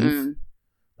you leave.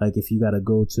 Like if you got to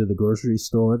go to the grocery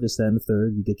store, this, that, and the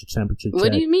third, you get your temperature checked.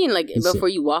 What do you mean? Like before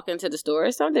you walk into the store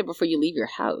or something? Before you leave your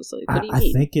house? Like, what do you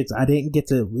mean? I think I didn't get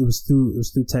to, it was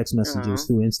through text messages, it was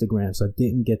through Instagram. So I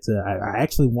didn't get to, I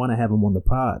actually want to have him on the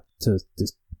pod to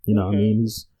just, you know what I mean?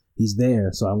 He's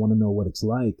there. So I want to know what it's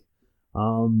like.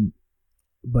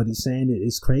 But he's saying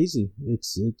it's crazy.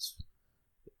 It's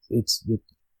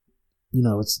you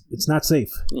know, it's not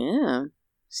safe. Yeah.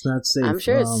 It's not safe. I'm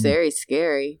sure it's very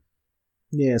scary.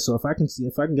 Yeah, so if I can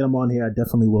get him on here, I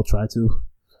definitely will try to.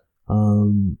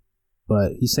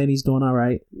 But he's saying he's doing all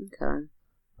right. Okay.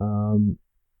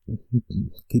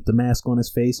 Keep the mask on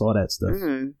his face, all that stuff.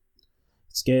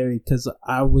 It's scary because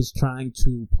I was trying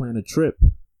to plan a trip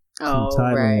to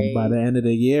Thailand by the end of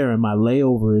the year, and my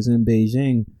layover is in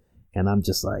Beijing, and I'm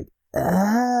just like,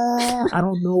 I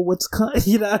don't know what's coming.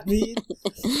 You know what I mean?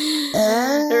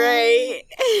 Right.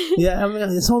 Yeah, I mean,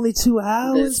 it's only 2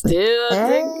 hours.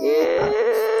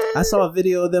 I saw a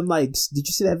video of them, like, did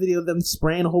you see that video of them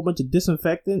spraying a whole bunch of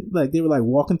disinfectant? Like, they were, like,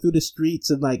 walking through the streets,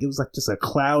 and, like, it was, like, just a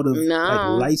cloud of, like,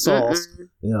 Lysols.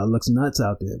 You know, it looks nuts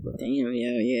out there, bro. Damn,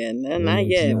 yeah. No, not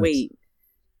yet. Nuts. Wait.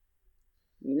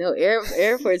 You know,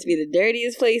 airports be the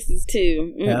dirtiest places,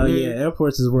 too. Hell yeah.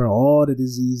 Airports is where all the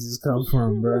diseases come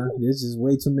from, bro. There's just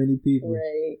way too many people.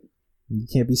 Right. You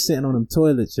can't be sitting on them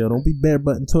toilets, yo. Don't be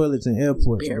bare-butting toilets in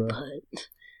airports, bro.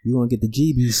 You gonna get the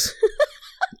jeebies.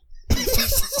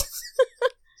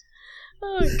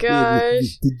 Oh,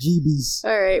 gosh. The jeebies.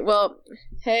 All right. Well,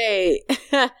 hey.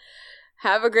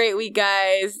 Have a great week,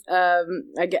 guys.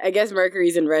 I guess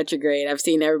Mercury's in retrograde. I've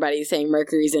seen everybody saying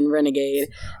Mercury's in renegade.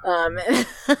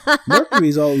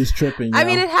 Mercury's always tripping. I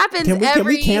mean, it happens Can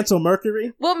we cancel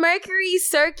Mercury? Well, Mercury's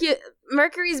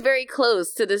very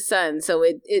close to the sun, so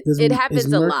it happens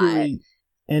a lot.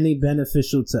 Any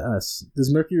beneficial to us?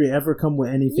 Does Mercury ever come with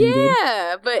anything good?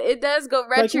 Yeah, but it does go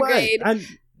retrograde. Like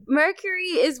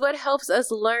Mercury is what helps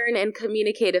us learn and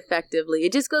communicate effectively.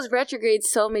 It just goes retrograde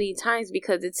so many times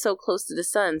because it's so close to the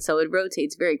sun, so it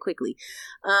rotates very quickly.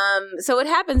 So it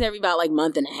happens every about like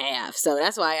month and a half. So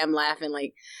that's why I'm laughing.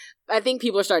 Like, I think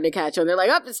people are starting to catch on. They're like,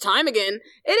 "Oh, it's time again."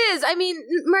 It is. I mean,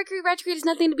 Mercury retrograde is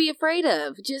nothing to be afraid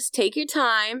of. Just take your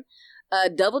time.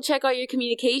 Double check all your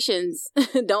communications.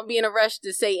 Don't be in a rush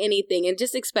to say anything, and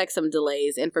just expect some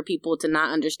delays and for people to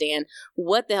not understand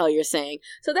what the hell you're saying.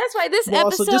 So that's why this episode.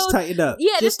 Also, just tighten up.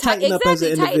 Yeah, just tighten up as an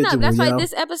individual. Tighten up. That's why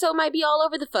this episode might be all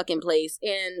over the fucking place.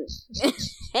 And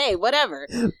hey, whatever.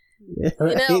 Yeah,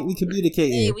 you know, we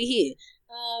communicate. Hey, we here.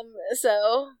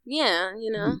 So yeah,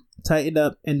 you know. Tighten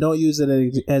up and don't use it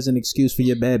as an excuse for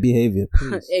your bad behavior.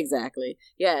 Please. Exactly.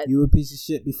 Yeah. You a piece of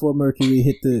shit before Mercury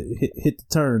hit the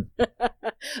turn.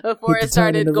 Before it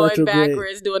started going retrograde.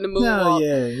 Backwards, doing the moonwalk. No,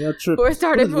 yeah, before it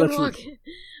started moonwalking.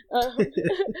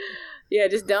 Yeah,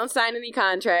 just don't sign any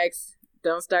contracts.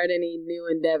 Don't start any new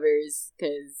endeavors,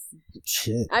 because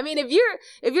I mean, if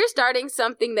you're starting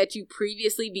something that you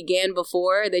previously began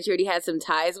before, that you already had some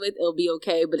ties with, it'll be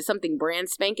okay. But it's something brand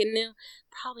spanking new,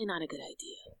 probably not a good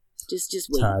idea. Just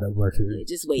wait. Tired of Mercury. Yeah,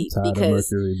 just wait,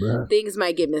 because Mercury, things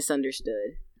might get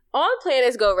misunderstood. All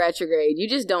planets go retrograde. You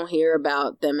just don't hear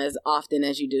about them as often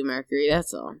as you do Mercury.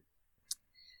 That's all.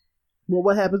 Well,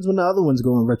 what happens when the other ones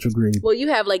go in retrograde? Well, you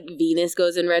have like Venus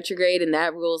goes in retrograde, and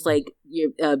that rules like your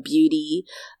beauty.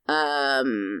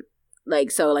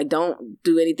 Like, so like don't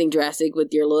do anything drastic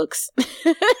with your looks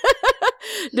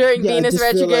during Venus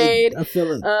retrograde. I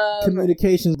feel like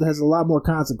communication has a lot more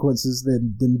consequences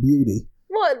than beauty.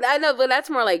 Well, I know, but that's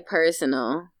more like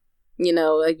personal. You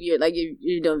know, like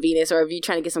you're doing Venus, or if you're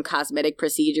trying to get some cosmetic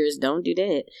procedures, don't do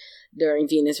that during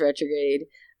Venus retrograde.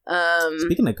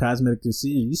 Speaking of cosmetic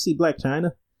procedures, you see Black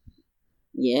China?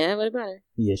 Yeah, what about her?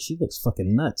 Yeah, she looks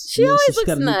fucking nuts. She always looks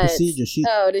got a nuts. New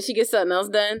procedure. Did she get something else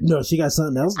done? No, she got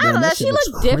something else done. I don't know. She looks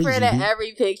looked different at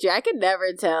every picture. I could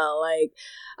never tell. Like,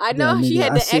 I know she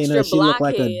had the extra blockhead. She looked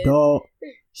like a doll.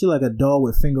 She like a doll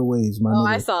with finger waves, my nigga.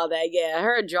 I saw that. Yeah,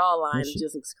 her jawline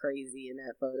just looks crazy in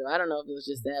that photo. I don't know if it was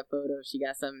just that photo. If she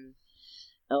got something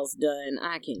else done.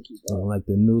 I can't keep up. Like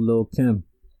the new Lil Kim.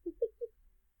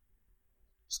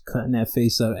 Just cutting that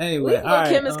face up. Anyway, Lil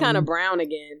Kim is kind of brown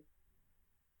again.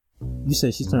 You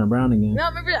said she's turned brown again. No,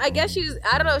 remember, I guess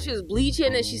I don't know if she was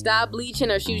bleaching and she stopped bleaching,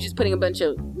 or she was just putting a bunch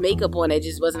of makeup on that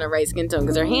just wasn't her right skin tone,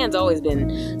 because her hand's always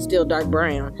been still dark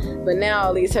brown. But now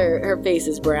at least her face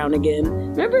is brown again.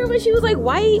 Remember when she was like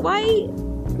white?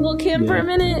 Lil Kim for a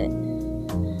minute?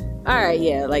 Alright,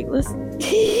 yeah, like, let's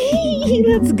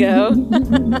let's go.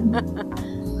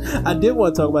 I did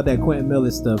want to talk about that Quentin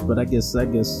Miller stuff, but I guess no,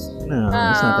 it's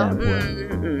not that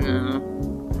important.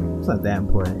 No. It's not that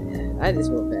important. I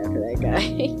just feel bad for that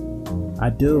guy. I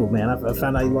do, man. I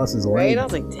found out he lost his leg. Right? I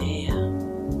was like, damn.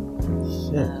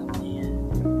 Shit. Oh,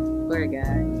 man. Poor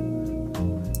guy.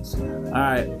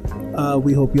 Alright.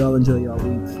 We hope y'all enjoy y'all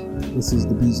week. This is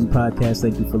the BZ Podcast.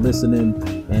 Thank you for listening,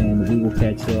 and we will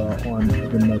catch y'all on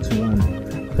the next run.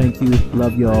 Thank you.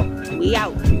 Love y'all. We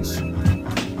out. Peace.